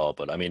really well.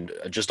 But I mean,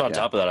 just on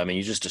top of that, I mean,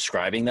 you just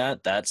describing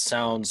that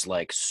sounds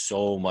like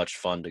so much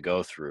fun to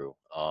go through.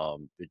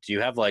 Do you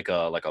have like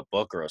a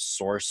book or a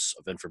source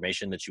of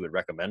information that you would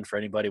recommend for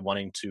anybody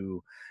wanting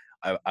to?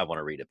 I want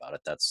to read about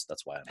it. That's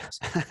why I'm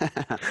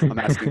asking. I'm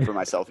asking for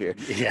myself here.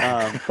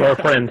 Yeah. For a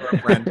friend.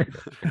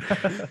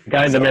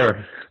 Guy in the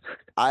mirror.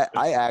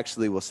 I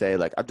actually will say,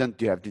 like, I've done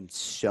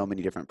so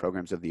many different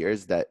programs over the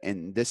years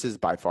and this is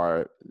by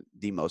far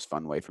the most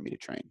fun way for me to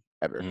train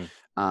ever.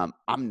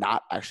 I'm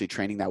not actually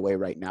training that way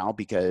right now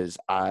because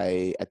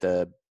at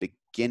the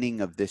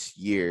beginning of this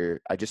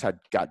year, I just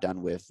got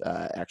done with,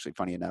 actually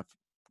funny enough,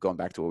 going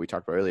back to what we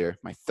talked about earlier,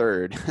 my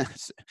third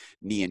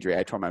knee injury.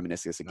 I tore my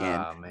meniscus again.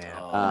 Oh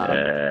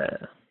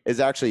man. It's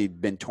actually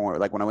been torn.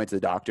 Like when I went to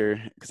the doctor,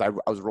 because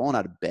I was rolling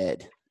out of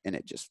bed and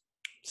it just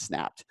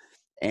snapped.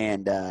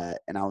 And I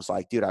was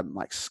like, dude, I'm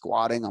like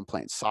squatting, I'm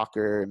playing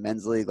soccer,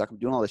 men's league, like I'm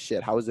doing all this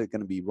shit. How is it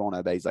going to be rolling out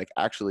of bed? He's like,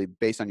 actually,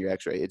 based on your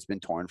x-ray, it's been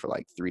torn for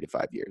like 3 to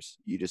 5 years.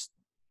 You just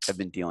have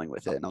been dealing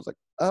with it. And I was like,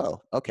 oh,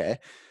 okay.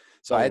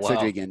 So I had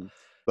surgery again.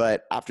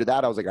 But after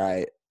that, I was like, all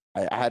right,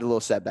 I had a little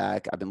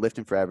setback. I've been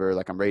lifting forever.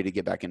 Like I'm ready to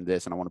get back into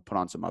this and I want to put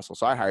on some muscle.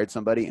 So I hired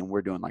somebody and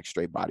we're doing like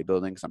straight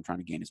bodybuilding because I'm trying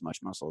to gain as much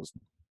muscle as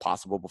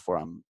possible before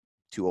I'm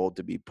too old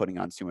to be putting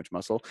on too much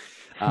muscle.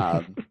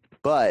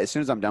 But as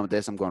soon as I'm done with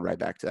this, I'm going right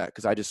back to that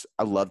because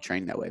I love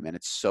training that way, man.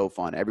 It's so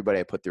fun. Everybody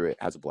I put through it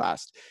has a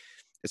blast.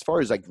 As far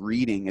as like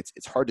reading,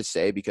 it's hard to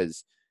say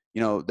because,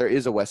 there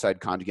is a West Side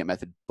Conjugate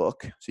Method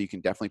book. So you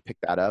can definitely pick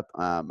that up.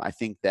 I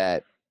think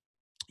that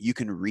you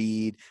can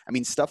read,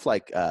 stuff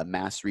like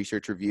Mass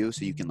Research Review.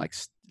 So you can like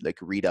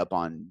read up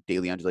on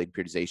daily undulated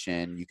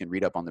periodization. You can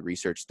read up on the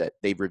research that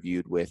they've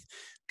reviewed with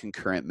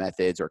concurrent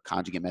methods or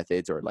conjugate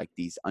methods or like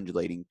these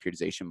undulating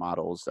periodization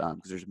models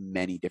because there's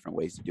many different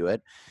ways to do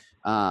it.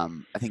 I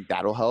think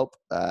that'll help.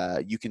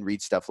 You can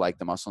read stuff like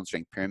the Muscle and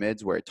Strength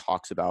Pyramids where it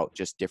talks about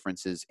just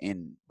differences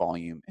in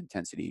volume,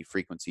 intensity,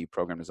 frequency,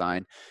 program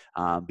design.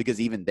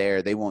 Because even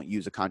there, they won't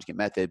use a conjugate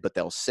method, but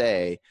they'll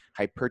say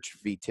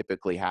hypertrophy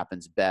typically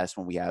happens best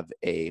when we have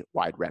a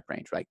wide rep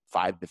range, like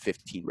 5 to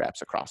 15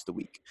 reps across the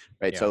week,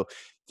 right? Yeah. So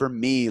for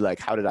me, like,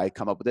 how did I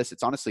come up with this?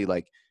 It's honestly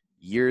like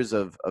years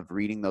of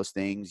reading those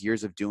things,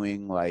 years of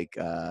doing like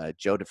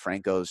Joe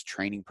DeFranco's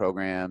training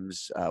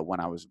programs when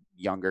I was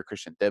younger,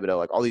 Christian Thibodeau,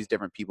 like all these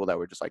different people that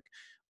were just like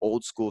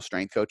old school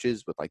strength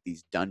coaches with like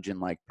these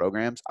dungeon-like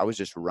programs. I was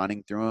just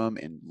running through them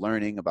and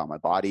learning about my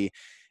body.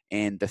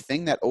 And the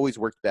thing that always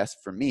worked best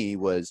for me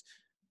was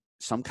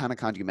some kind of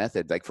conjugate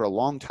method. Like for a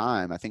long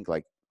time, I think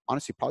like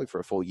honestly, probably for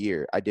a full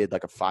year, I did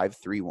like a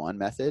 5-3-1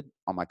 method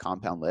on my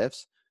compound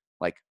lifts,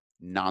 like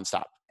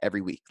nonstop.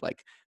 every week,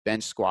 like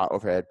bench, squat,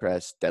 overhead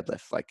press,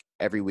 deadlift, like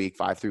every week,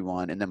 5 through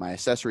 1. And then my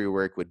accessory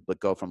work would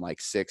go from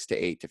like 6 to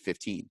 8 to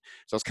 15.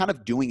 So I was kind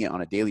of doing it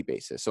on a daily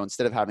basis. So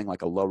instead of having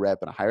like a low rep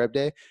and a high rep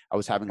day, I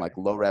was having like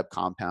low rep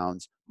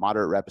compounds,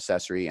 moderate rep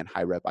accessory, and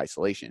high rep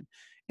isolation.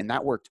 And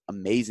that worked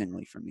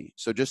amazingly for me.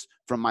 So just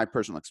from my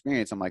personal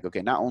experience, I'm like,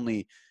 okay, not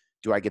only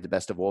do I get the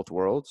best of both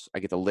worlds, I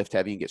get to lift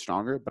heavy and get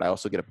stronger, but I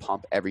also get a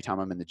pump every time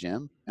I'm in the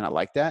gym. And I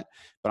like that,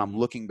 but I'm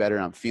looking better,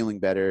 I'm feeling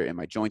better, and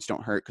my joints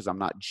don't hurt because I'm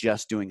not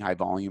just doing high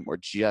volume or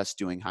just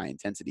doing high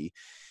intensity.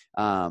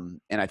 And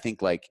I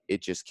think like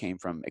it just came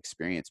from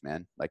experience,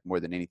 man, like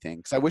more than anything.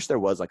 Because I wish there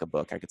was like a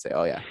book I could say,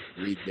 oh yeah,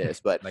 read this,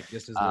 but like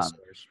this is the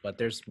source, but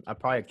there's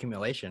probably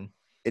accumulation.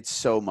 it's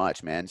so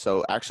much, man.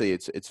 So actually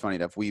it's funny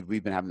enough. We've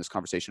been having this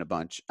conversation a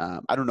bunch.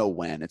 I don't know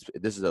when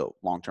this is a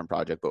long-term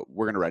project, but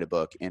we're going to write a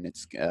book, and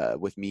it's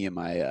with me and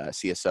my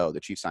CSO, the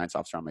chief science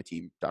officer on my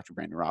team, Dr.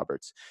 Brandon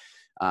Roberts.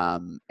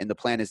 And the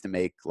plan is to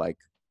make like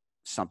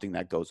something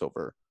that goes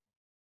over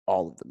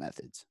all of the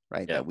methods,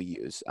 right? Yeah. That we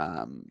use.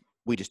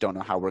 We just don't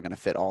know how we're going to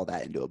fit all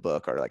that into a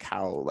book, or like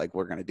how like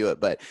we're going to do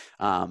it. But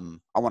I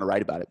want to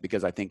write about it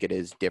because I think it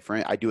is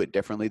different. I do it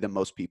differently than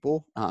most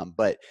people.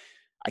 But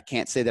I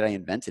can't say that I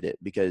invented it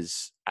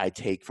because I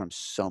take from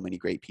so many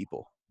great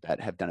people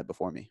that have done it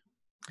before me.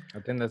 I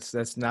think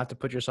that's not to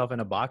put yourself in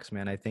a box,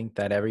 man. I think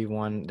that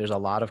there's a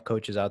lot of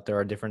coaches out there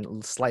are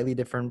different, slightly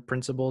different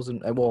principles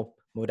and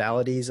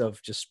modalities of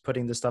just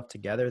putting this stuff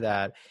together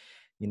that,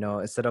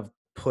 instead of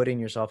putting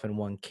yourself in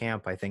one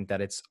camp, I think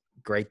that it's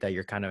great that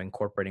you're kind of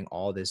incorporating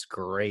all this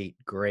great,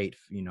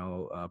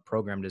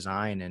 program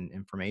design and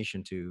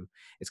information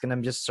it's going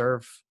to just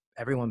serve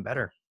everyone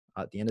better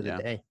at the end of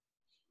the day.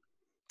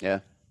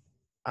 Yeah.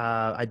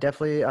 I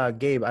definitely,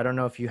 Gabe, I don't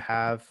know if you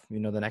have, the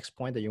next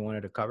point that you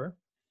wanted to cover.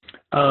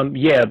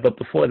 Yeah, but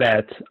before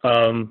that,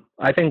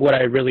 I think what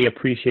I really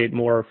appreciate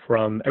more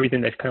from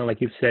everything that's kind of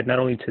like you've said, not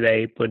only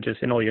today, but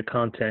just in all your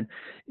content,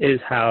 is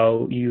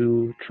how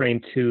you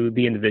train to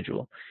the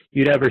individual.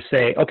 You never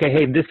say, okay,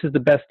 hey, this is the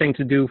best thing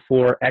to do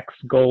for X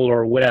goal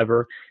or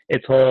whatever.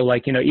 It's all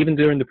like, even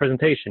during the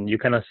presentation, you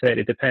kind of said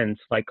it depends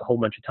like a whole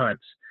bunch of times.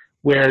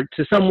 Where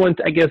to someone,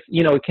 I guess,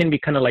 it can be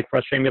kind of like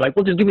frustrating. Be like,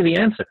 well, just give me the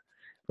answer.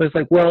 But it's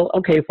like, well,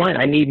 okay, fine.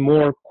 I need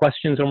more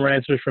questions or more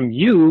answers from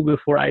you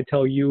before I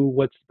tell you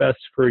what's best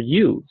for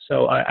you.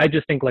 So I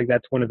just think like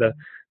that's one of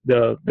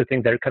the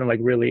things that kind of like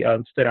really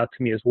stood out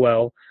to me as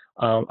well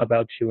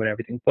about you and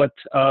everything. But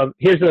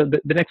here's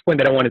the next point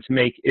that I wanted to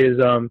make is,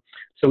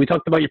 so we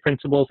talked about your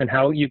principles and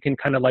how you can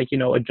kind of like,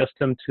 adjust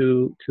them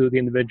to the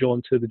individual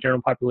and to the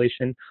general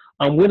population.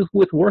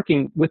 With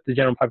working with the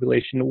general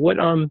population, what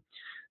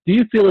do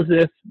you feel as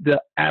if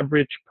the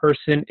average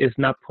person is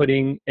not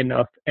putting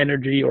enough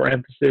energy or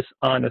emphasis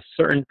on a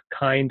certain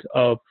kind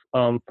of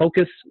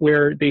focus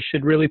where they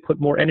should really put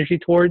more energy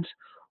towards?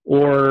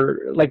 Or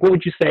like, what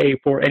would you say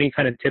for any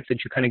kind of tips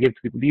that you kind of give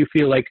to people? Do you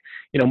feel like,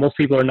 most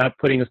people are not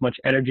putting as much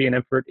energy and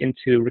effort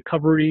into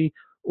recovery,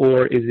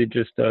 or is it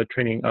just a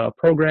training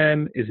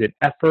program? Is it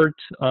effort?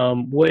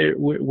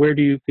 Where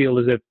do you feel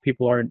as if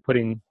people aren't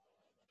putting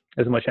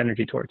as much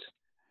energy towards?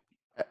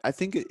 I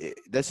think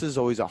this is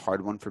always a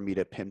hard one for me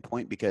to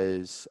pinpoint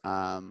because,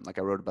 like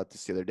I wrote about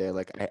this the other day,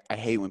 like I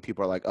hate when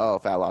people are like, oh,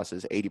 fat loss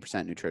is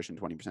 80% nutrition,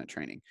 20%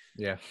 training.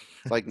 Yeah.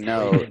 It's like,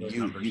 no,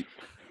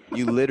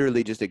 you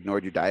literally just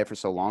ignored your diet for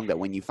so long that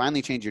when you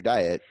finally change your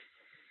diet,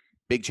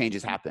 big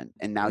changes happen.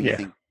 And now you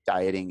think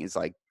dieting is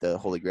like the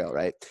holy grail,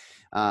 right?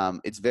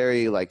 It's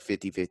very like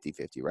 50,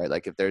 right?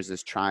 Like if there's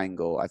this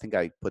triangle, I think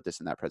I put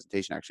this in that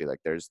presentation actually, like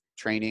there's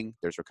training,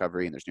 there's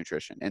recovery, and there's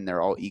nutrition, and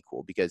they're all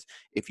equal because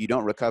if you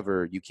don't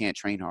recover, you can't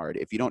train hard.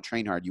 If you don't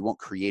train hard, you won't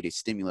create a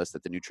stimulus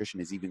that the nutrition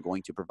is even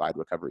going to provide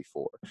recovery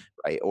for,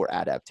 right? Or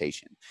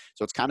adaptation.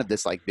 So it's kind of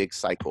this like big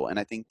cycle. And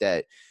I think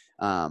that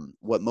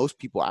what most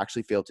people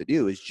actually fail to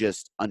do is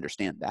just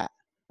understand that.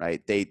 Right?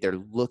 They're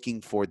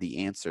looking for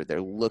the answer. They're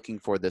looking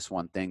for this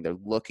one thing. They're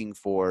looking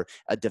for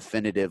a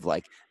definitive,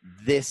 like,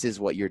 this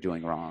is what you're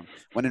doing wrong.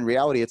 When in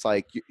reality, it's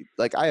like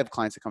I have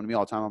clients that come to me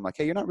all the time. I'm like,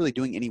 hey, you're not really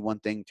doing any one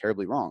thing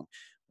terribly wrong.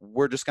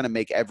 We're just going to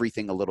make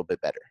everything a little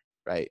bit better.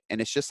 Right? And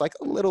it's just like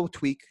a little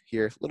tweak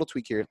here, little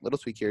tweak here, little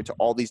tweak here to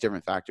all these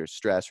different factors: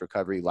 stress,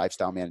 recovery,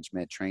 lifestyle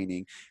management,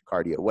 training,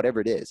 cardio,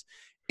 whatever it is.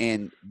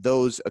 And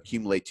those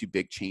accumulate to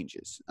big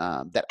changes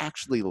that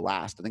actually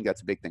last. I think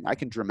that's a big thing. I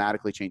can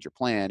dramatically change your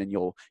plan and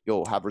you'll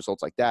have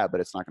results like that, but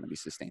it's not going to be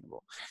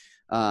sustainable.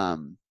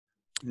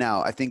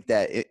 Now, I think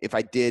that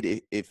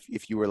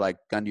if you were like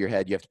gun to your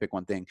head, you have to pick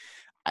one thing,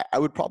 I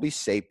would probably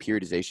say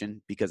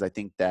periodization, because I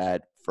think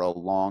that for a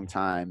long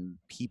time,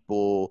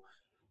 people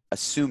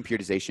assume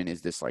periodization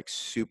is this like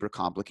super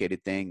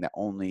complicated thing that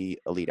only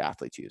elite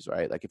athletes use,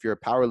 right? Like if you're a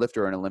power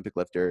lifter or an Olympic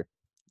lifter,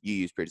 you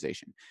use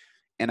periodization.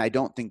 And I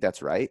don't think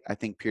that's right. I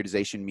think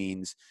periodization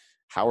means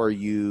how are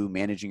you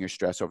managing your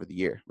stress over the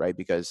year, right?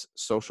 Because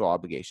social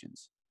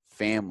obligations,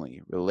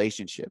 family,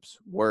 relationships,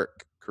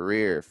 work,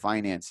 career,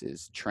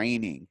 finances,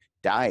 training,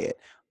 diet,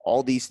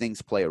 All these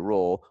things play a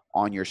role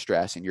on your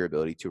stress and your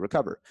ability to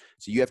recover.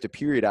 So you have to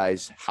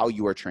periodize how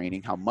you are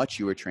training, how much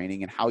you are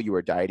training, and how you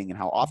are dieting and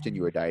how often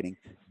you are dieting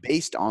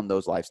based on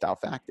those lifestyle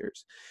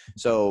factors.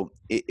 So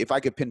if I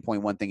could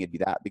pinpoint one thing, it'd be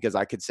that, because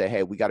I could say,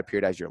 hey, we got to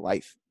periodize your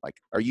life. Like,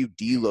 are you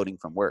deloading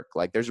from work?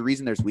 Like, there's a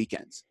reason there's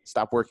weekends.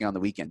 Stop working on the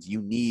weekends.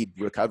 You need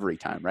recovery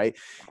time, right?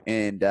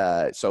 And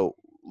so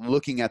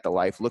looking at the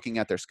life, looking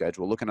at their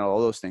schedule, looking at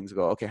all those things,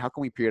 go, okay, how can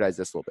we periodize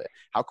this a little bit?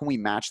 How can we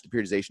match the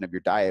periodization of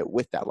your diet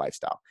with that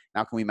lifestyle?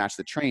 How can we match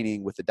the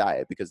training with the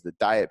diet? Because the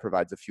diet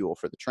provides the fuel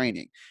for the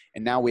training.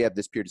 And now we have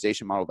this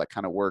periodization model that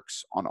kind of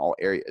works on all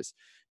areas.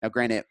 Now,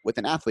 granted, with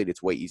an athlete,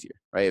 it's way easier,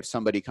 right? If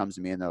somebody comes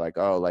to me and they're like,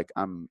 oh, like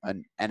I'm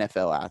an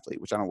NFL athlete,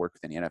 which I don't work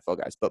with any NFL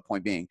guys, but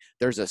point being,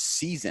 there's a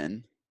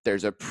season,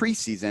 there's a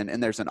preseason,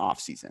 and there's an off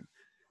season.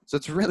 So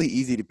it's really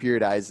easy to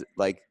periodize,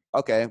 like,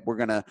 okay, we're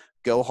going to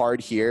go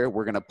hard here.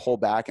 We're going to pull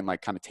back and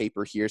like kind of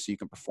taper here so you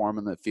can perform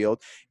in the field.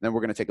 And then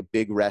we're going to take a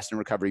big rest and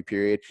recovery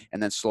period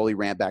and then slowly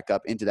ramp back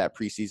up into that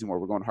preseason where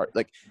we're going hard.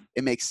 Like,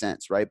 it makes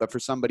sense, right? But for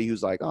somebody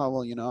who's like, oh,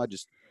 well, you know, I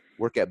just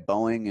work at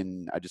Boeing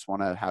and I just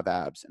want to have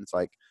abs. And it's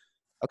like,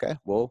 okay,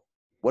 well,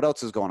 what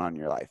else is going on in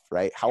your life,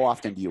 right? How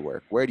often do you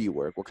work? Where do you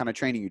work? What kind of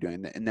training are you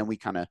doing? And then we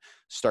kind of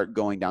start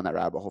going down that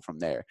rabbit hole from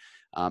there.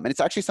 And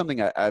it's actually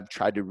something I've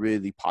tried to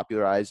really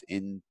popularize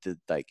in the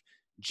like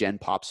Gen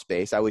Pop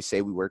space. I always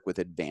say we work with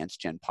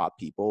advanced Gen Pop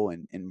people.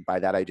 And by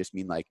that, I just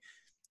mean like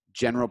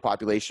general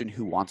population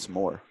who wants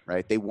more,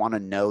 right? They want to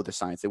know the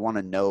science. They want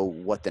to know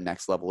what the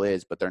next level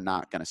is, but they're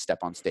not going to step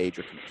on stage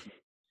or compete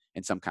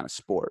in some kind of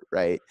sport,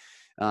 right?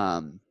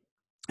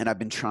 And I've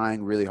been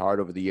trying really hard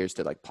over the years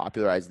to like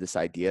popularize this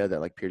idea that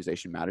like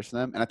periodization matters to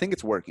them. And I think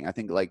it's working. I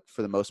think like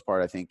for the most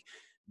part, I think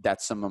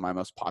that's some of my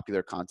most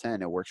popular content,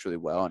 and it works really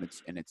well. And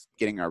it's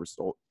getting our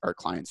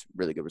clients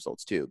really good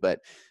results too. But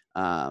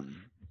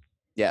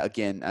yeah,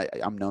 again,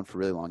 I'm known for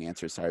really long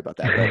answers. Sorry about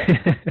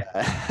that.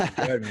 But,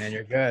 You're good, man.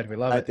 You're good. We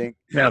love it.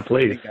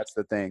 Please. I think that's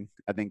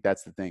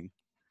the thing.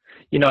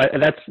 You know,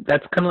 that's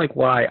kind of like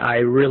why I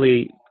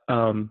really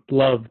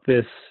love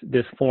this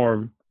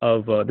form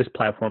of this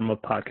platform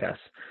of podcasts,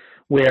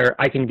 where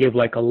I can give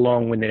like a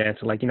long-winded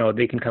answer. Like, you know,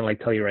 they can kind of like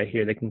tell you right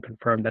here, they can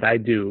confirm that I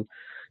do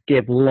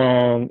give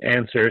long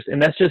answers,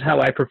 and that's just how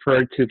I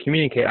prefer to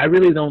communicate. I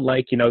really don't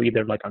like, you know,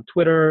 either like on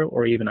Twitter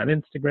or even on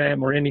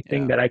Instagram or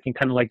anything that I can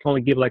kind of like only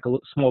give like a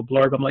small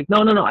blurb. I'm like, no,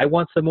 I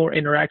want some more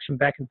interaction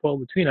back and forth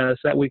between us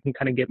so that we can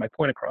kind of get my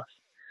point across.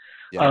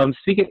 Yeah.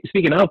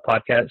 Speaking of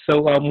podcasts, so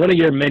one of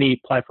your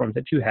many platforms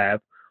that you have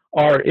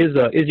is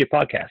your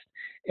podcast,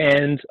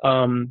 and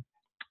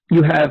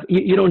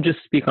you don't just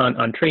speak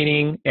on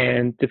training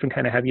and different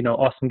kind of have, you know,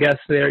 awesome guests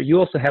there. You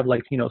also have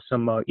like, you know,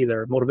 some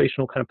either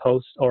motivational kind of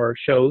posts or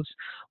shows.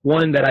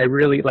 One that I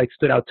really like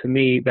stood out to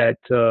me that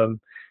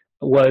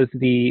was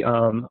the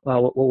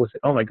what was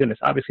it? Oh my goodness!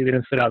 Obviously, they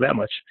didn't stood out that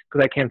much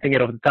because I can't think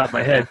it off the top of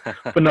my head.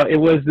 But no, it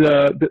was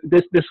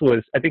this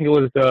was, I think it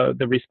was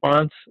the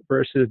response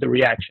versus the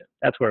reaction.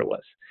 That's where it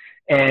was,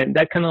 and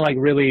that kind of like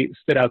really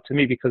stood out to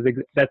me because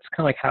that's kind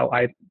of like how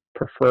I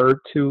prefer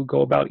to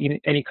go about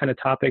any kind of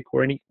topic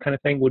or any kind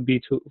of thing would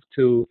be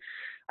to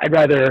I'd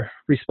rather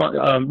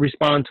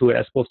respond to it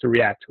as opposed to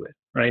react to it,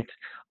 right?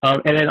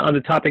 And then on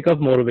the topic of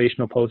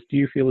motivational posts, do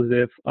you feel as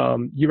if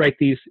you write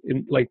these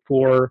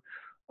for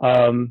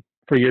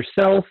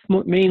yourself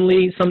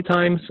mainly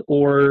sometimes,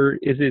 or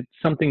is it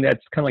something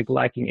that's kind of like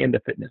lacking in the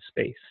fitness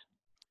space?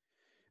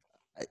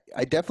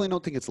 I definitely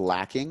don't think it's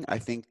lacking. I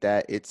think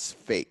that it's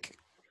fake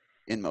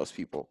in most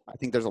people. I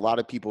think there's a lot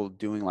of people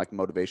doing like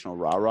motivational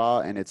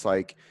rah-rah, and it's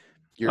like,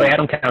 I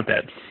don't count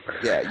that.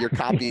 Yeah, you're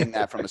copying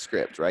that from a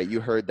script, right? You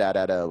heard that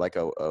at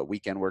a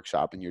weekend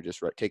workshop, and you're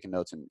just taking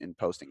notes and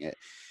posting it.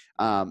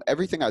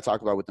 Everything I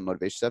talk about with the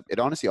motivation stuff, it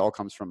honestly all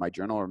comes from my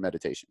journal or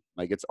meditation.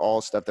 Like, it's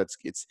all stuff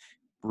it's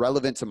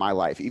relevant to my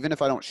life. Even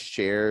if I don't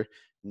share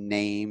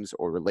names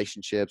or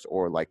relationships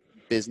or like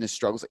business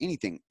struggles,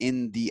 anything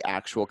in the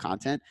actual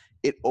content,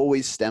 it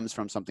always stems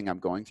from something I'm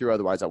going through.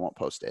 Otherwise, I won't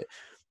post it.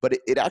 But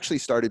it actually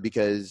started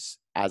because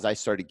as I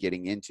started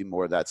getting into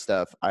more of that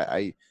stuff,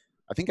 I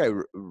think I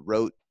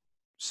wrote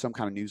some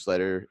kind of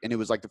newsletter, and it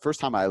was like the first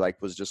time I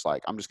was just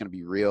like, I'm just going to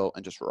be real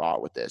and just raw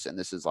with this. And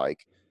this is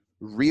like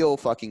real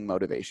fucking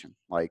motivation,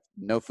 like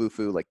no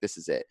foo-foo, like this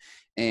is it.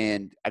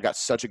 And I got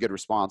such a good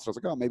response. I was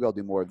like, oh, maybe I'll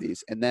do more of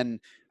these. And then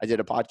I did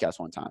a podcast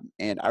one time,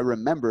 and I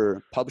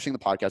remember publishing the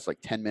podcast,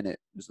 like 10-minute,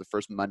 it was the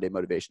first Monday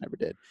motivation I ever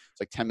did. It's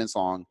like 10 minutes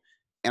long.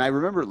 And I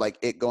remember like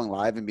it going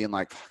live and being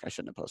like, fuck, I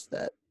shouldn't have posted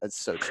that. That's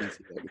so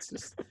cheesy. Like, it's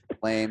just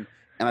lame.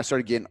 And I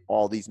started getting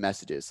all these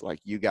messages like,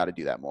 you got to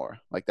do that more.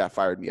 Like, that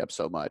fired me up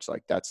so much.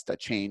 Like, that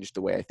changed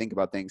the way I think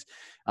about things.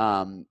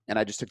 And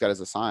I just took that as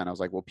a sign. I was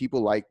like, well,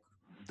 people like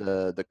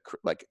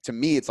like, to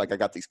me, it's like I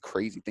got these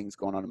crazy things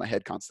going on in my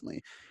head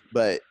constantly.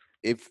 But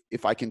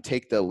if I can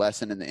take the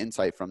lesson and the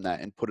insight from that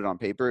and put it on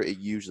paper, it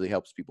usually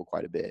helps people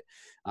quite a bit.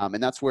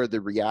 And that's where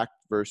the react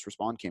versus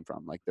respond came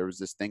from. Like, there was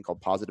this thing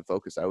called positive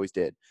focus I always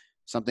did.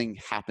 something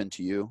happened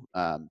to you,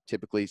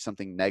 typically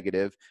something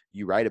negative,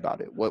 you write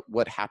about it.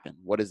 What happened?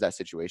 What is that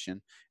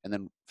situation? And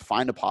then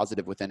find a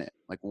positive within it.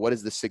 Like, what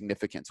is the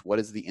significance? What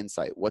is the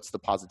insight? What's the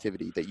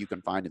positivity that you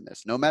can find in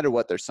this? No matter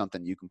what, there's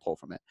something you can pull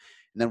from it.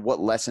 And then what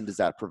lesson does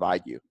that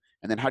provide you?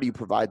 And then how do you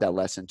provide that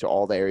lesson to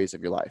all the areas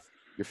of your life,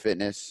 your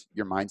fitness,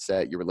 your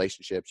mindset, your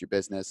relationships, your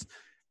business?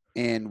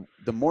 And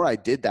the more I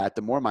did that,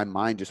 the more my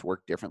mind just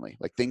worked differently.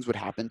 Like, things would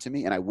happen to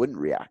me and I wouldn't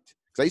react,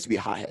 because I used to be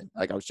a hothead.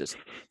 Like, I was just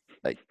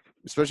like,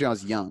 especially when I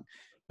was young,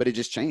 but it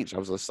just changed. I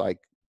was just like,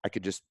 I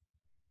could just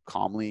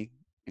calmly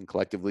and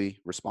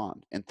collectively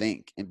respond and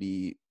think and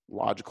be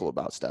logical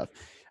about stuff.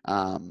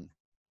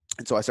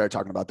 And so I started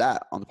talking about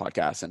that on the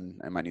podcast and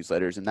my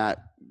newsletters, and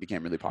that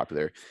became really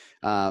popular.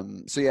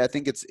 So yeah, I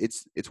think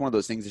it's one of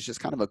those things. It's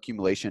just kind of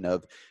accumulation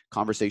of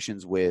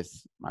conversations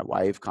with my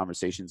wife,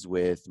 conversations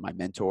with my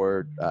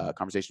mentor,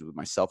 conversations with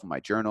myself in my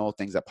journal,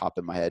 things that pop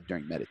in my head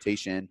during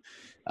meditation.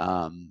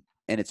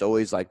 And it's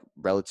always like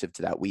relative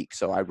to that week.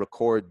 So I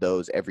record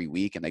those every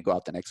week and they go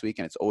out the next week.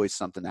 And it's always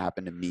something that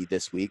happened to me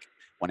this week.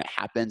 When it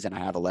happens and I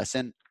have a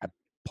lesson, I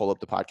pull up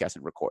the podcast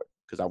and record,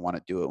 because I want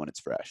to do it when it's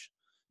fresh.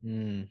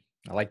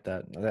 I like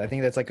that. I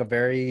think that's like a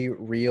very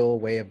real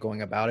way of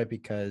going about it,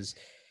 because,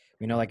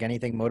 you know, like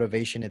anything,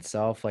 motivation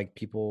itself, like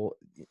people,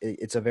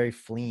 it's a very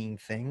fleeting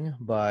thing,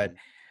 but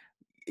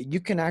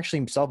you can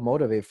actually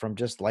self-motivate from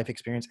just life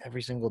experience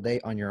every single day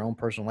on your own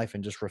personal life,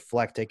 and just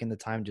reflect, taking the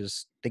time,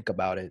 just think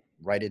about it,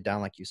 write it down.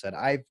 Like you said,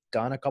 I've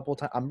done a couple of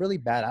times. I'm really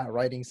bad at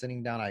writing,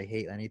 sitting down. I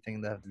hate anything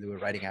that have to do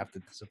with writing. I have to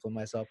discipline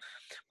myself,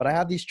 but I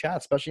have these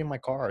chats, especially in my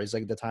car, is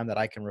like the time that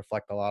I can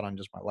reflect a lot on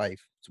just my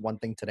life. It's one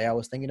thing today I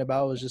was thinking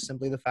about was just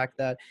simply the fact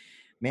that,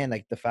 man,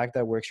 like the fact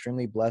that we're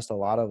extremely blessed. A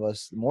lot of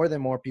us, more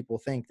than more people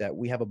think, that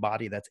we have a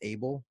body that's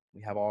able,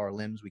 we have all our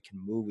limbs, we can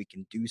move, we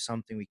can do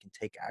something, we can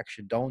take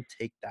action. Don't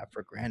take that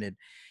for granted.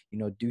 You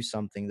know, do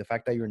something. The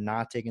fact that you're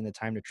not taking the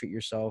time to treat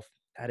yourself,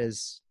 that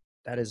is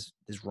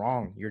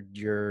wrong.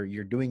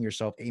 You're doing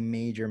yourself a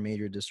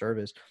major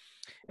disservice.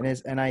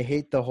 And I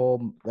hate the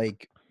whole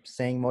like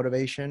saying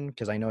motivation,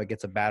 because I know it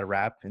gets a bad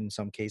rap in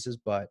some cases,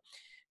 but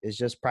it's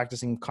just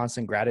practicing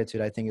constant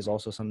gratitude. I think is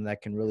also something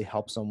that can really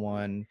help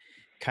someone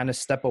kind of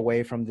step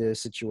away from the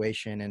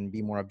situation and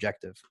be more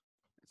objective.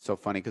 It's so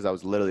funny, because I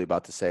was literally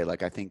about to say,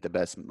 like, I think the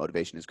best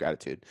motivation is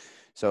gratitude.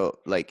 So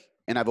like,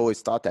 and I've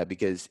always thought that,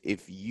 because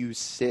if you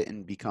sit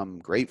and become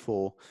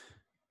grateful,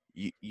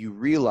 you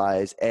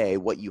realize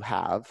what you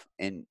have,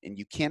 and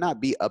you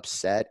cannot be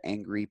upset,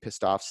 angry,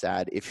 pissed off,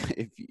 sad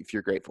if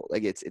you're grateful.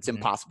 Like, it's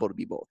impossible to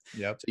be both.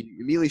 Yep. So you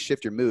immediately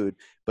shift your mood,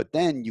 but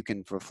then you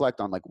can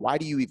reflect on, like, why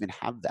do you even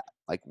have that?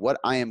 Like, what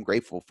I am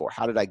grateful for,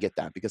 how did I get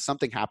that? Because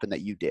something happened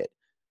that you did,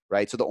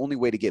 right? So the only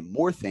way to get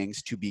more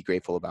things to be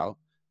grateful about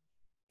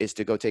is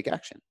to go take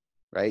action,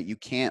 right? You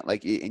can't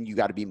and you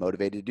got to be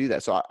motivated to do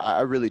that. So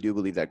I really do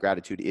believe that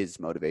gratitude is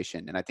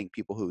motivation. And I think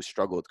people who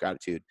struggle with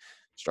gratitude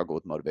struggle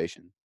with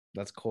motivation.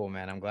 That's cool,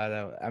 man. I'm glad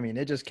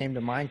it just came to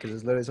mind, because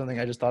it's literally something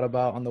I just thought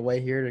about on the way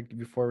here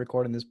before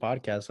recording this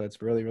podcast. So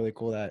it's really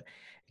cool that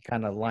it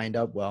kind of lined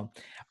up well.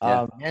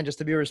 Yeah. And just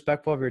to be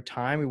respectful of your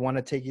time, we want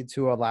to take you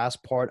to a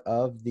last part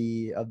of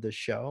the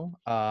show.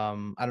 I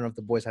don't know if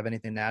the boys have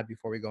anything to add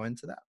before we go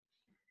into that.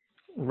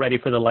 Ready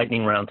for the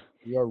lightning round.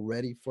 We are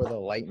ready for the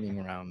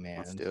lightning round, man.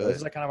 Let's do This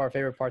is it. like kind of our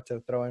favorite part to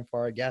throw in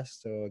for our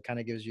guests. So it kind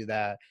of gives you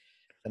the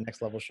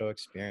next level show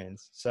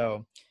experience.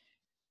 So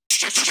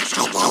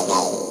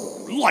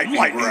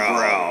Lightning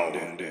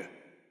round.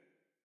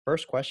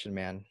 first question,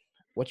 man.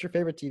 What's your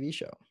favorite TV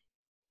show?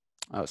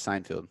 Oh,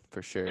 Seinfeld,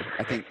 for sure.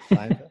 I think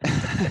Seinfeld?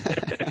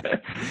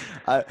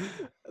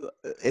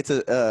 it's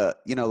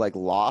like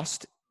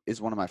Lost is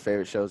one of my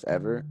favorite shows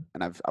ever,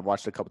 and I've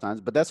watched it a couple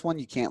times, but that's one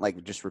you can't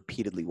like just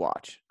repeatedly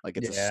watch. Like,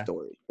 it's a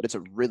story, but it's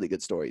a really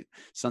good story.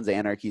 Sons of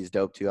Anarchy is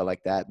dope too. I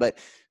like that. But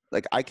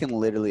like, I can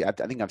literally, I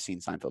think I've seen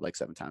Seinfeld like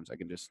 7 times. I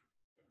can just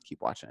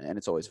keep watching it, and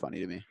it's always funny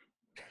to me.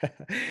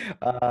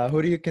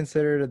 Who do you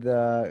consider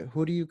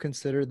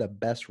the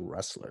best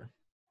wrestler?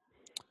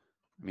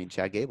 I mean,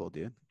 Chad Gable,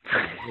 dude.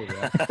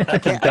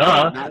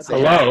 Duh.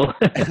 Hello.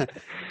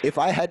 If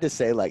I had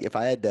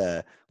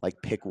to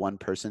pick one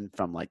person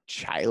from like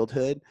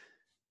childhood,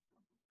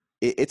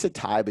 it's a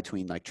tie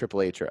between like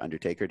Triple H or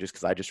Undertaker, just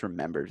because I just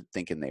remember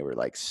thinking they were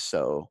like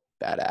so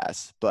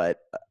badass. But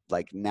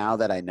like, now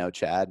that I know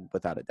Chad,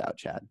 without a doubt,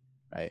 Chad,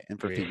 right? And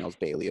for females,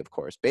 Bailey, of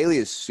course. Bailey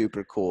is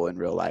super cool in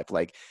real life.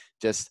 Like,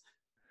 just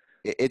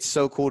it's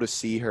so cool to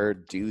see her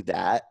do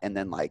that and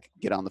then like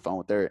get on the phone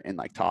with her and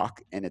like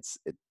talk, and it's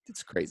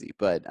crazy.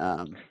 But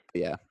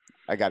yeah,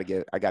 I gotta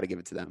give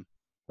it to them.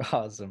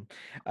 Awesome.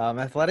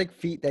 Athletic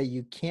feat that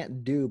you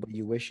can't do but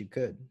you wish you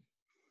could.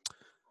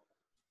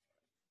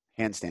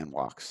 Handstand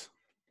walks.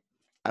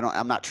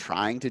 I'm not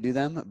trying to do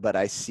them, but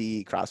I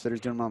see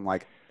CrossFitters doing them. I'm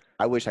like,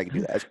 I wish I could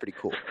do that. That's pretty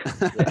cool.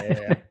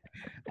 Yeah.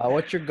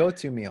 What's your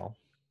go-to meal?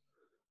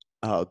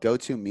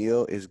 Go-to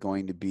meal is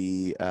going to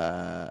be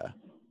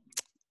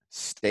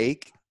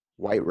steak,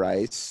 white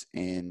rice,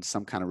 and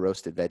some kind of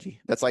roasted veggie.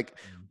 That's like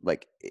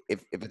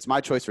if it's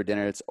my choice for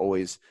dinner, it's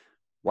always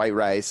white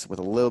rice with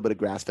a little bit of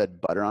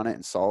grass-fed butter on it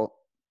and salt.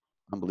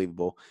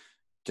 Unbelievable.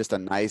 Just a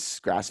nice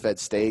grass-fed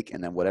steak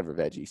and then whatever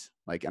veggies.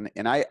 Like,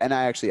 and I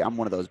actually, I'm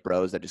one of those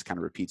bros that just kind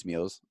of repeats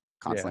meals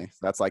constantly. So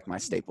that's like my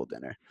staple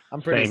dinner.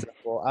 I'm pretty Same.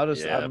 simple.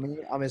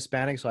 I'm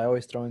Hispanic, so I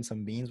always throw in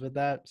some beans with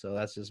that. So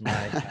that's just my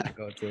kind of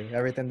go-to.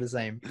 Everything the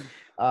same.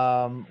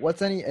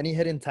 What's any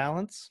hidden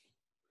talents?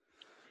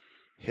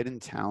 Hidden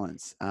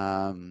talents.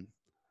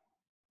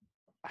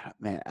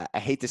 Man, I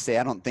hate to say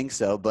I don't think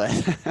so, but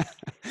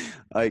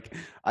like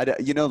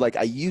like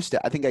I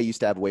think I used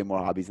to have way more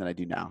hobbies than I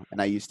do now.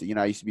 And I used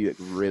to be like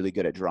really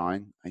good at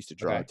drawing. I used to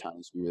draw a ton. I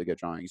used to be really good at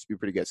drawing. I used to be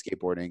pretty good at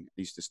skateboarding. I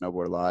used to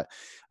snowboard a lot.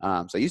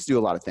 So I used to do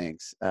a lot of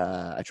things.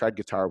 I tried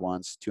guitar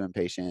once, too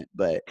impatient,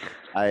 but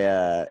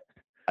I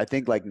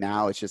think like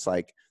now it's just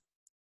like,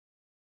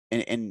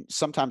 and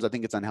sometimes I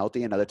think it's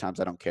unhealthy and other times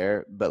I don't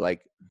care, but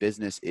like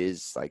business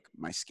is like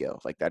my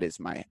skill. Like that is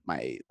my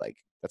like,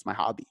 that's my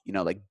hobby,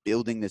 like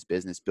building this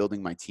business,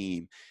 building my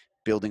team,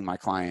 building my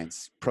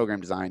clients,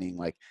 program designing,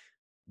 like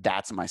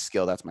that's my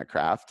skill. That's my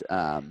craft.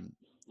 And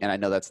I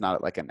know that's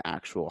not like an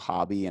actual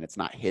hobby and it's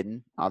not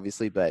hidden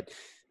obviously, but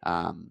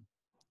I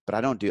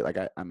don't do like,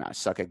 I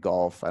suck at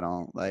golf. I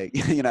don't like,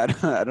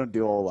 I don't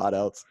do a whole lot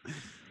else.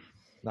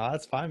 No,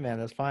 that's fine, man.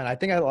 That's fine. I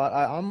think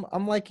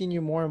I'm liking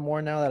you more and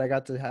more now that I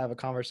got to have a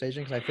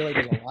conversation because I feel like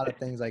there's a lot of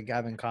things I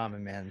have in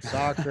common, man.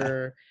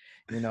 Soccer,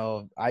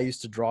 I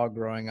used to draw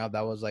growing up.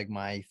 That was like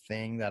my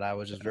thing. That I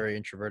was just very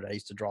introverted. I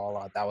used to draw a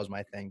lot. That was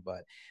my thing.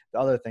 But the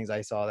other things I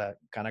saw that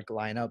kind of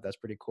line up. That's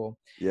pretty cool.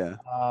 Yeah.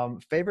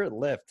 Favorite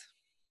lift?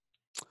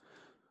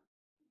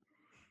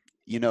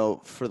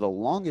 For the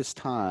longest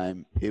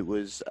time, it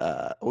was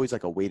always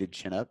like a weighted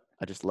chin up.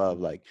 I just love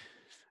like.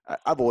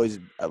 I've always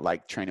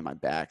liked training my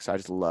back, so I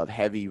just love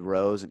heavy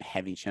rows and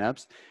heavy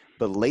chin-ups.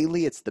 But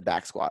lately, it's the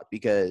back squat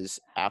because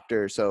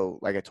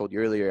like I told you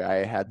earlier,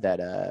 I had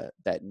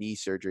that knee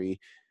surgery.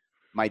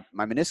 My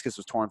meniscus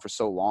was torn for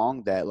so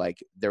long that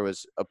like there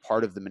was a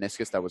part of the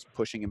meniscus that was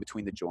pushing in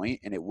between the joint,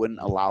 and it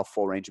wouldn't allow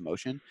full range of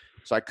motion.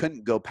 So I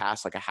couldn't go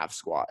past like a half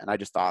squat, and I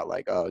just thought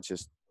like, oh, it's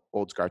just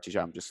old scar tissue.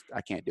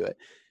 I can't do it.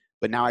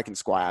 But now I can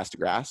squat ass to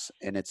grass,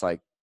 and it's like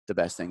the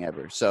best thing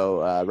ever.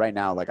 So right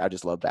now, like I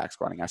just love back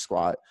squatting. I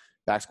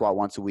back squat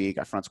once a week.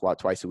 I front squat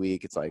twice a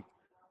week. It's like,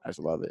 I just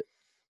love it.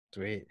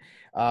 Sweet.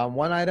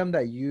 One item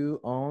that you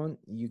own,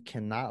 you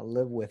cannot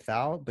live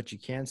without, but you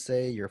can't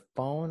say your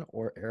phone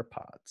or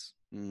AirPods.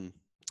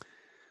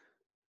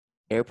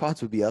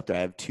 AirPods would be up there. I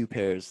have 2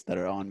 pairs that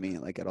are on me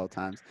like at all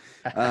times.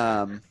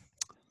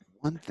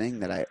 One thing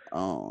that I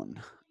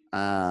own,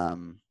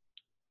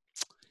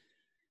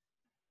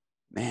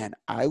 man,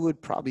 I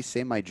would probably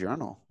say my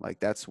journal. Like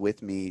that's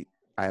with me.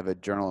 I have a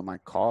journal in my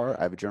car.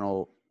 I have a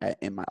journal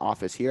in my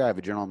office here. I have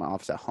a journal in my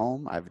office at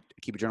home. I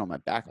keep a journal in my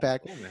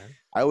backpack. Cool, man.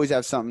 I always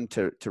have something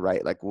to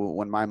write. Like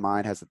when my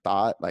mind has a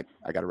thought, like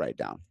I got to write it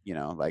down,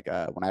 like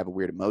when I have a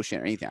weird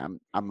emotion or anything,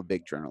 I'm a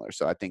big journaler.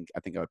 So I think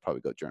I would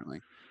probably go journaling.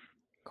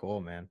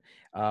 Cool, man.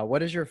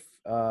 What is your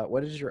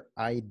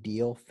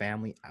ideal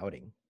family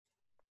outing?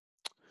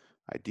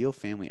 Ideal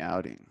family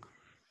outing.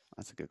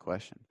 That's a good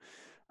question.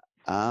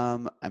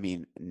 I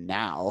mean,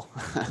 now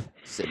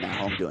sitting at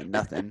home doing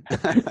nothing,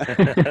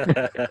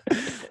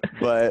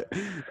 but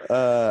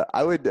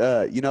I would,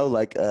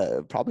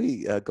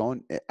 probably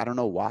going. I don't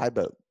know why,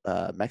 but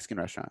Mexican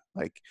restaurant.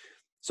 Like,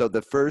 so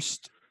the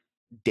first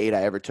date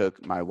I ever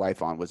took my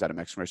wife on was at a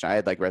Mexican restaurant. I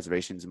had like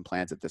reservations and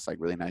plans at this like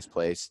really nice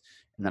place,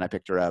 and then I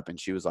picked her up, and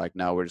she was like,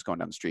 "No, we're just going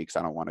down the street because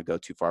I don't want to go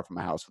too far from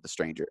my house with a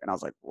stranger." And I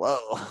was like,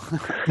 "Whoa."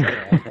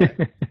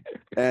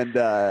 And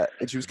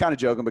she was kind of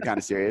joking, but kind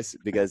of serious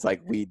because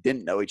like we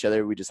didn't know each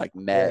other. We just like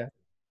met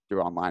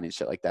through online and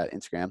shit like that,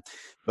 Instagram.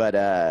 But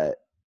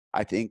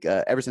I think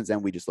ever since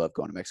then, we just love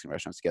going to Mexican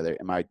restaurants together.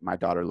 And my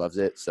daughter loves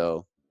it.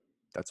 So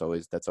that's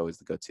always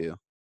the go-to.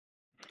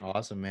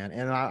 Awesome, man.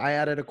 And I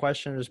added a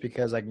question just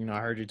because like, I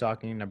heard you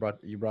talking and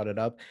you brought it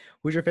up.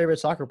 Who's your favorite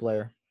soccer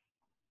player?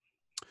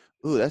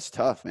 Ooh, that's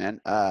tough, man.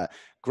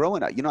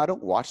 Growing up, I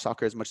don't watch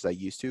soccer as much as I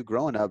used to.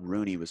 Growing up,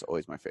 Rooney was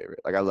always my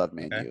favorite. Like I love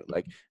Man U.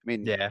 Like, I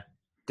mean, yeah.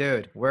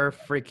 Dude, we're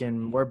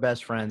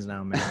best friends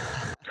now, man.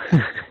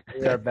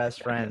 We are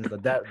best friends.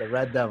 The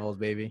Red Devils,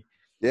 baby.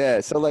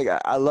 Yeah. So like,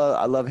 I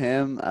love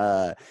him.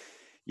 I'm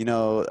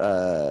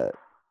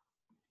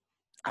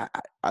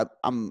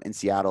in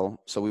Seattle,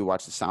 so we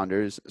watch the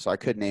Sounders. So I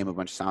could name a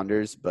bunch of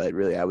Sounders, but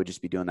really I would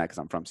just be doing that because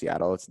I'm from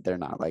Seattle. They're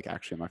not like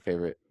actually my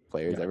favorite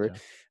players ever.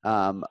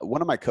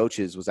 One of my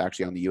coaches was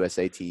actually on the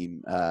USA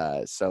team,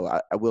 so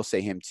I will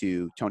say him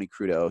too. Tony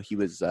Crudo. He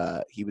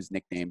was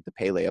nicknamed the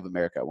Pele of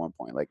America at one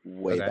point, like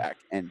way back.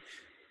 And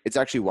it's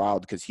actually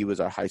wild because he was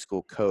our high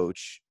school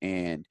coach,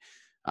 and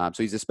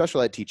so he's a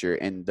special ed teacher,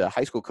 and the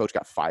high school coach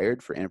got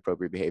fired for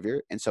inappropriate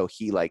behavior, and so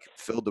he like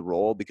filled the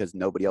role because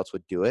nobody else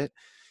would do it.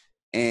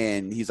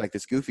 And he's like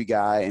this goofy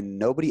guy, and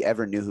nobody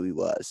ever knew who he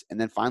was. And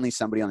then finally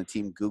somebody on the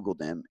team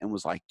Googled him and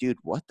was like, dude,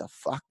 what the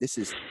fuck? This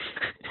is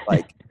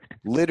like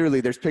literally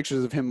there's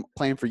pictures of him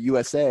playing for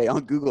USA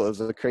on Google. It was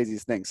the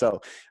craziest thing.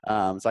 So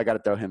I got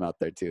to throw him out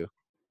there too.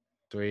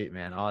 Sweet,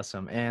 man.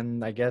 Awesome.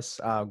 And I guess,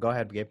 go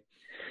ahead, Gabe.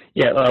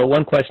 Yeah,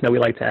 one question that we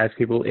like to ask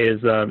people is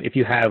if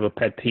you have a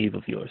pet peeve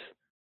of yours.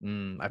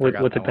 I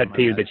forgot What's a that one. pet My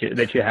peeve bad.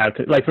 that you have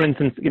to, like, for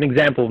instance, an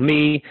example of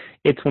me,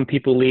 it's when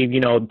people leave,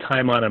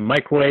 time on a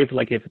microwave.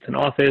 Like if it's an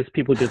office,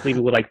 people just leave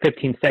it with like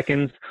 15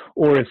 seconds,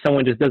 or if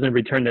someone just doesn't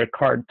return their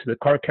card to the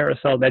card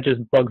carousel, that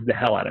just bugs the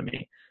hell out of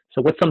me.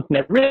 So what's something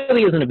that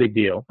really isn't a big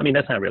deal? I mean,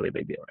 that's not really a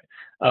big deal,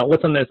 right?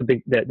 What's something that's a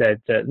big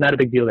that not a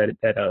big deal that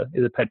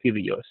is a pet peeve of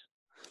yours?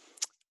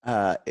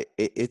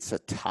 It's a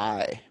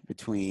tie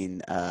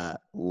between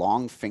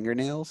long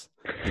fingernails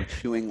and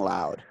chewing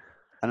loud.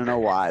 I don't know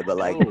why, but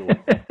Oh,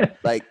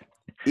 like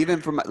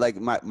even for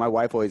my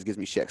wife always gives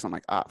me shit 'cause I'm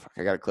like, ah, fuck,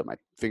 I gotta clip my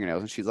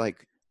fingernails, and she's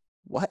like,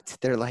 what?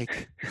 They're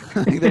like,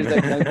 like there's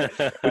like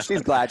no, but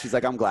she's glad. She's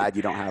like, I'm glad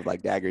you don't have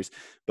like daggers,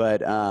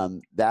 but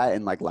that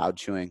and like loud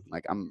chewing,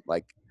 like I'm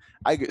like,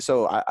 I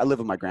lived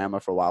with my grandma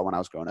for a while when I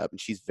was growing up, and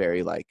she's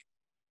very like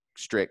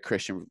strict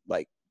Christian,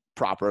 like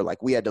proper.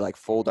 Like we had to like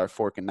fold our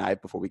fork and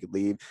knife before we could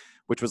leave,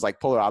 which was like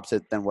polar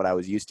opposite than what I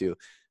was used to.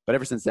 But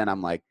ever since then,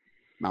 I'm like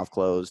mouth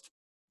closed,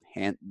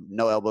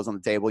 no elbows on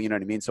the table. You know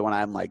what I mean? So when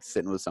I'm like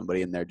sitting with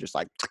somebody and they're just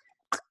like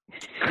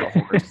a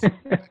horse,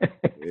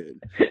 dude,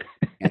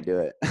 can't do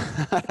it.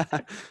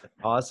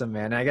 awesome,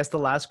 man. I guess the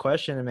last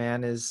question,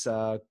 man, is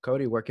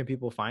Cody, where can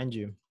people find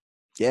you?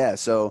 Yeah,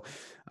 so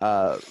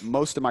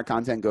most of my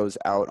content goes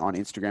out on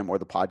Instagram or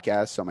the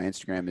podcast. So my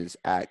Instagram is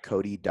at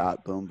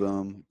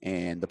cody.boomboom,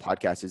 and the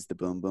podcast is the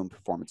Boom Boom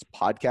Performance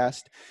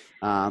Podcast.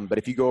 But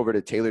if you go over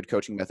to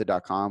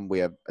tailoredcoachingmethod.com, we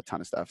have a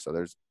ton of stuff. So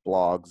there's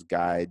blogs,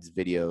 guides,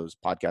 videos,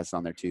 podcasts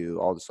on there too,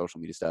 all the social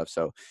media stuff.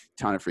 So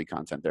ton of free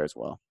content there as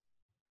well.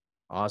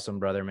 Awesome,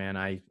 brother, man.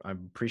 I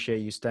appreciate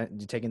you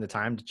taking the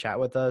time to chat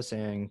with us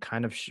and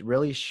kind of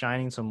really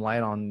shining some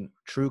light on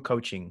true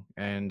coaching.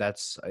 And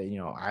that's,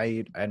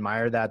 I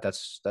admire that.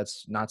 That's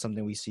not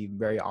something we see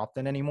very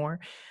often anymore.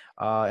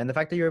 And the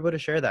fact that you're able to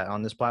share that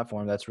on this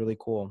platform, that's really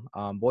cool.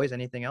 Boys,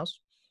 anything else?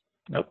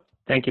 Nope.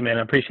 Thank you, man.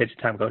 I appreciate your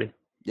time, Cody.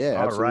 Yeah,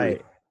 All absolutely.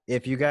 right.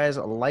 If you guys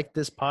like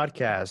this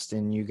podcast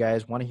and you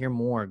guys want to hear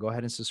more, go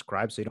ahead and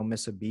subscribe so you don't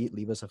miss a beat.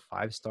 Leave us a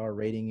 5-star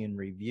rating and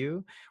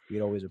review.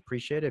 We'd always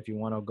appreciate it. If you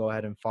want to go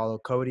ahead and follow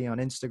Cody on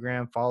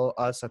Instagram, follow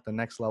us at The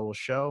Next Level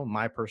Show,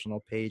 my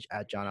personal page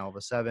at John Alva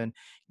 7.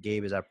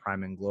 Gabe is at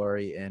Prime and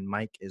Glory, and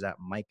Mike is at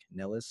Mike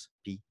Nillis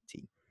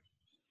PT.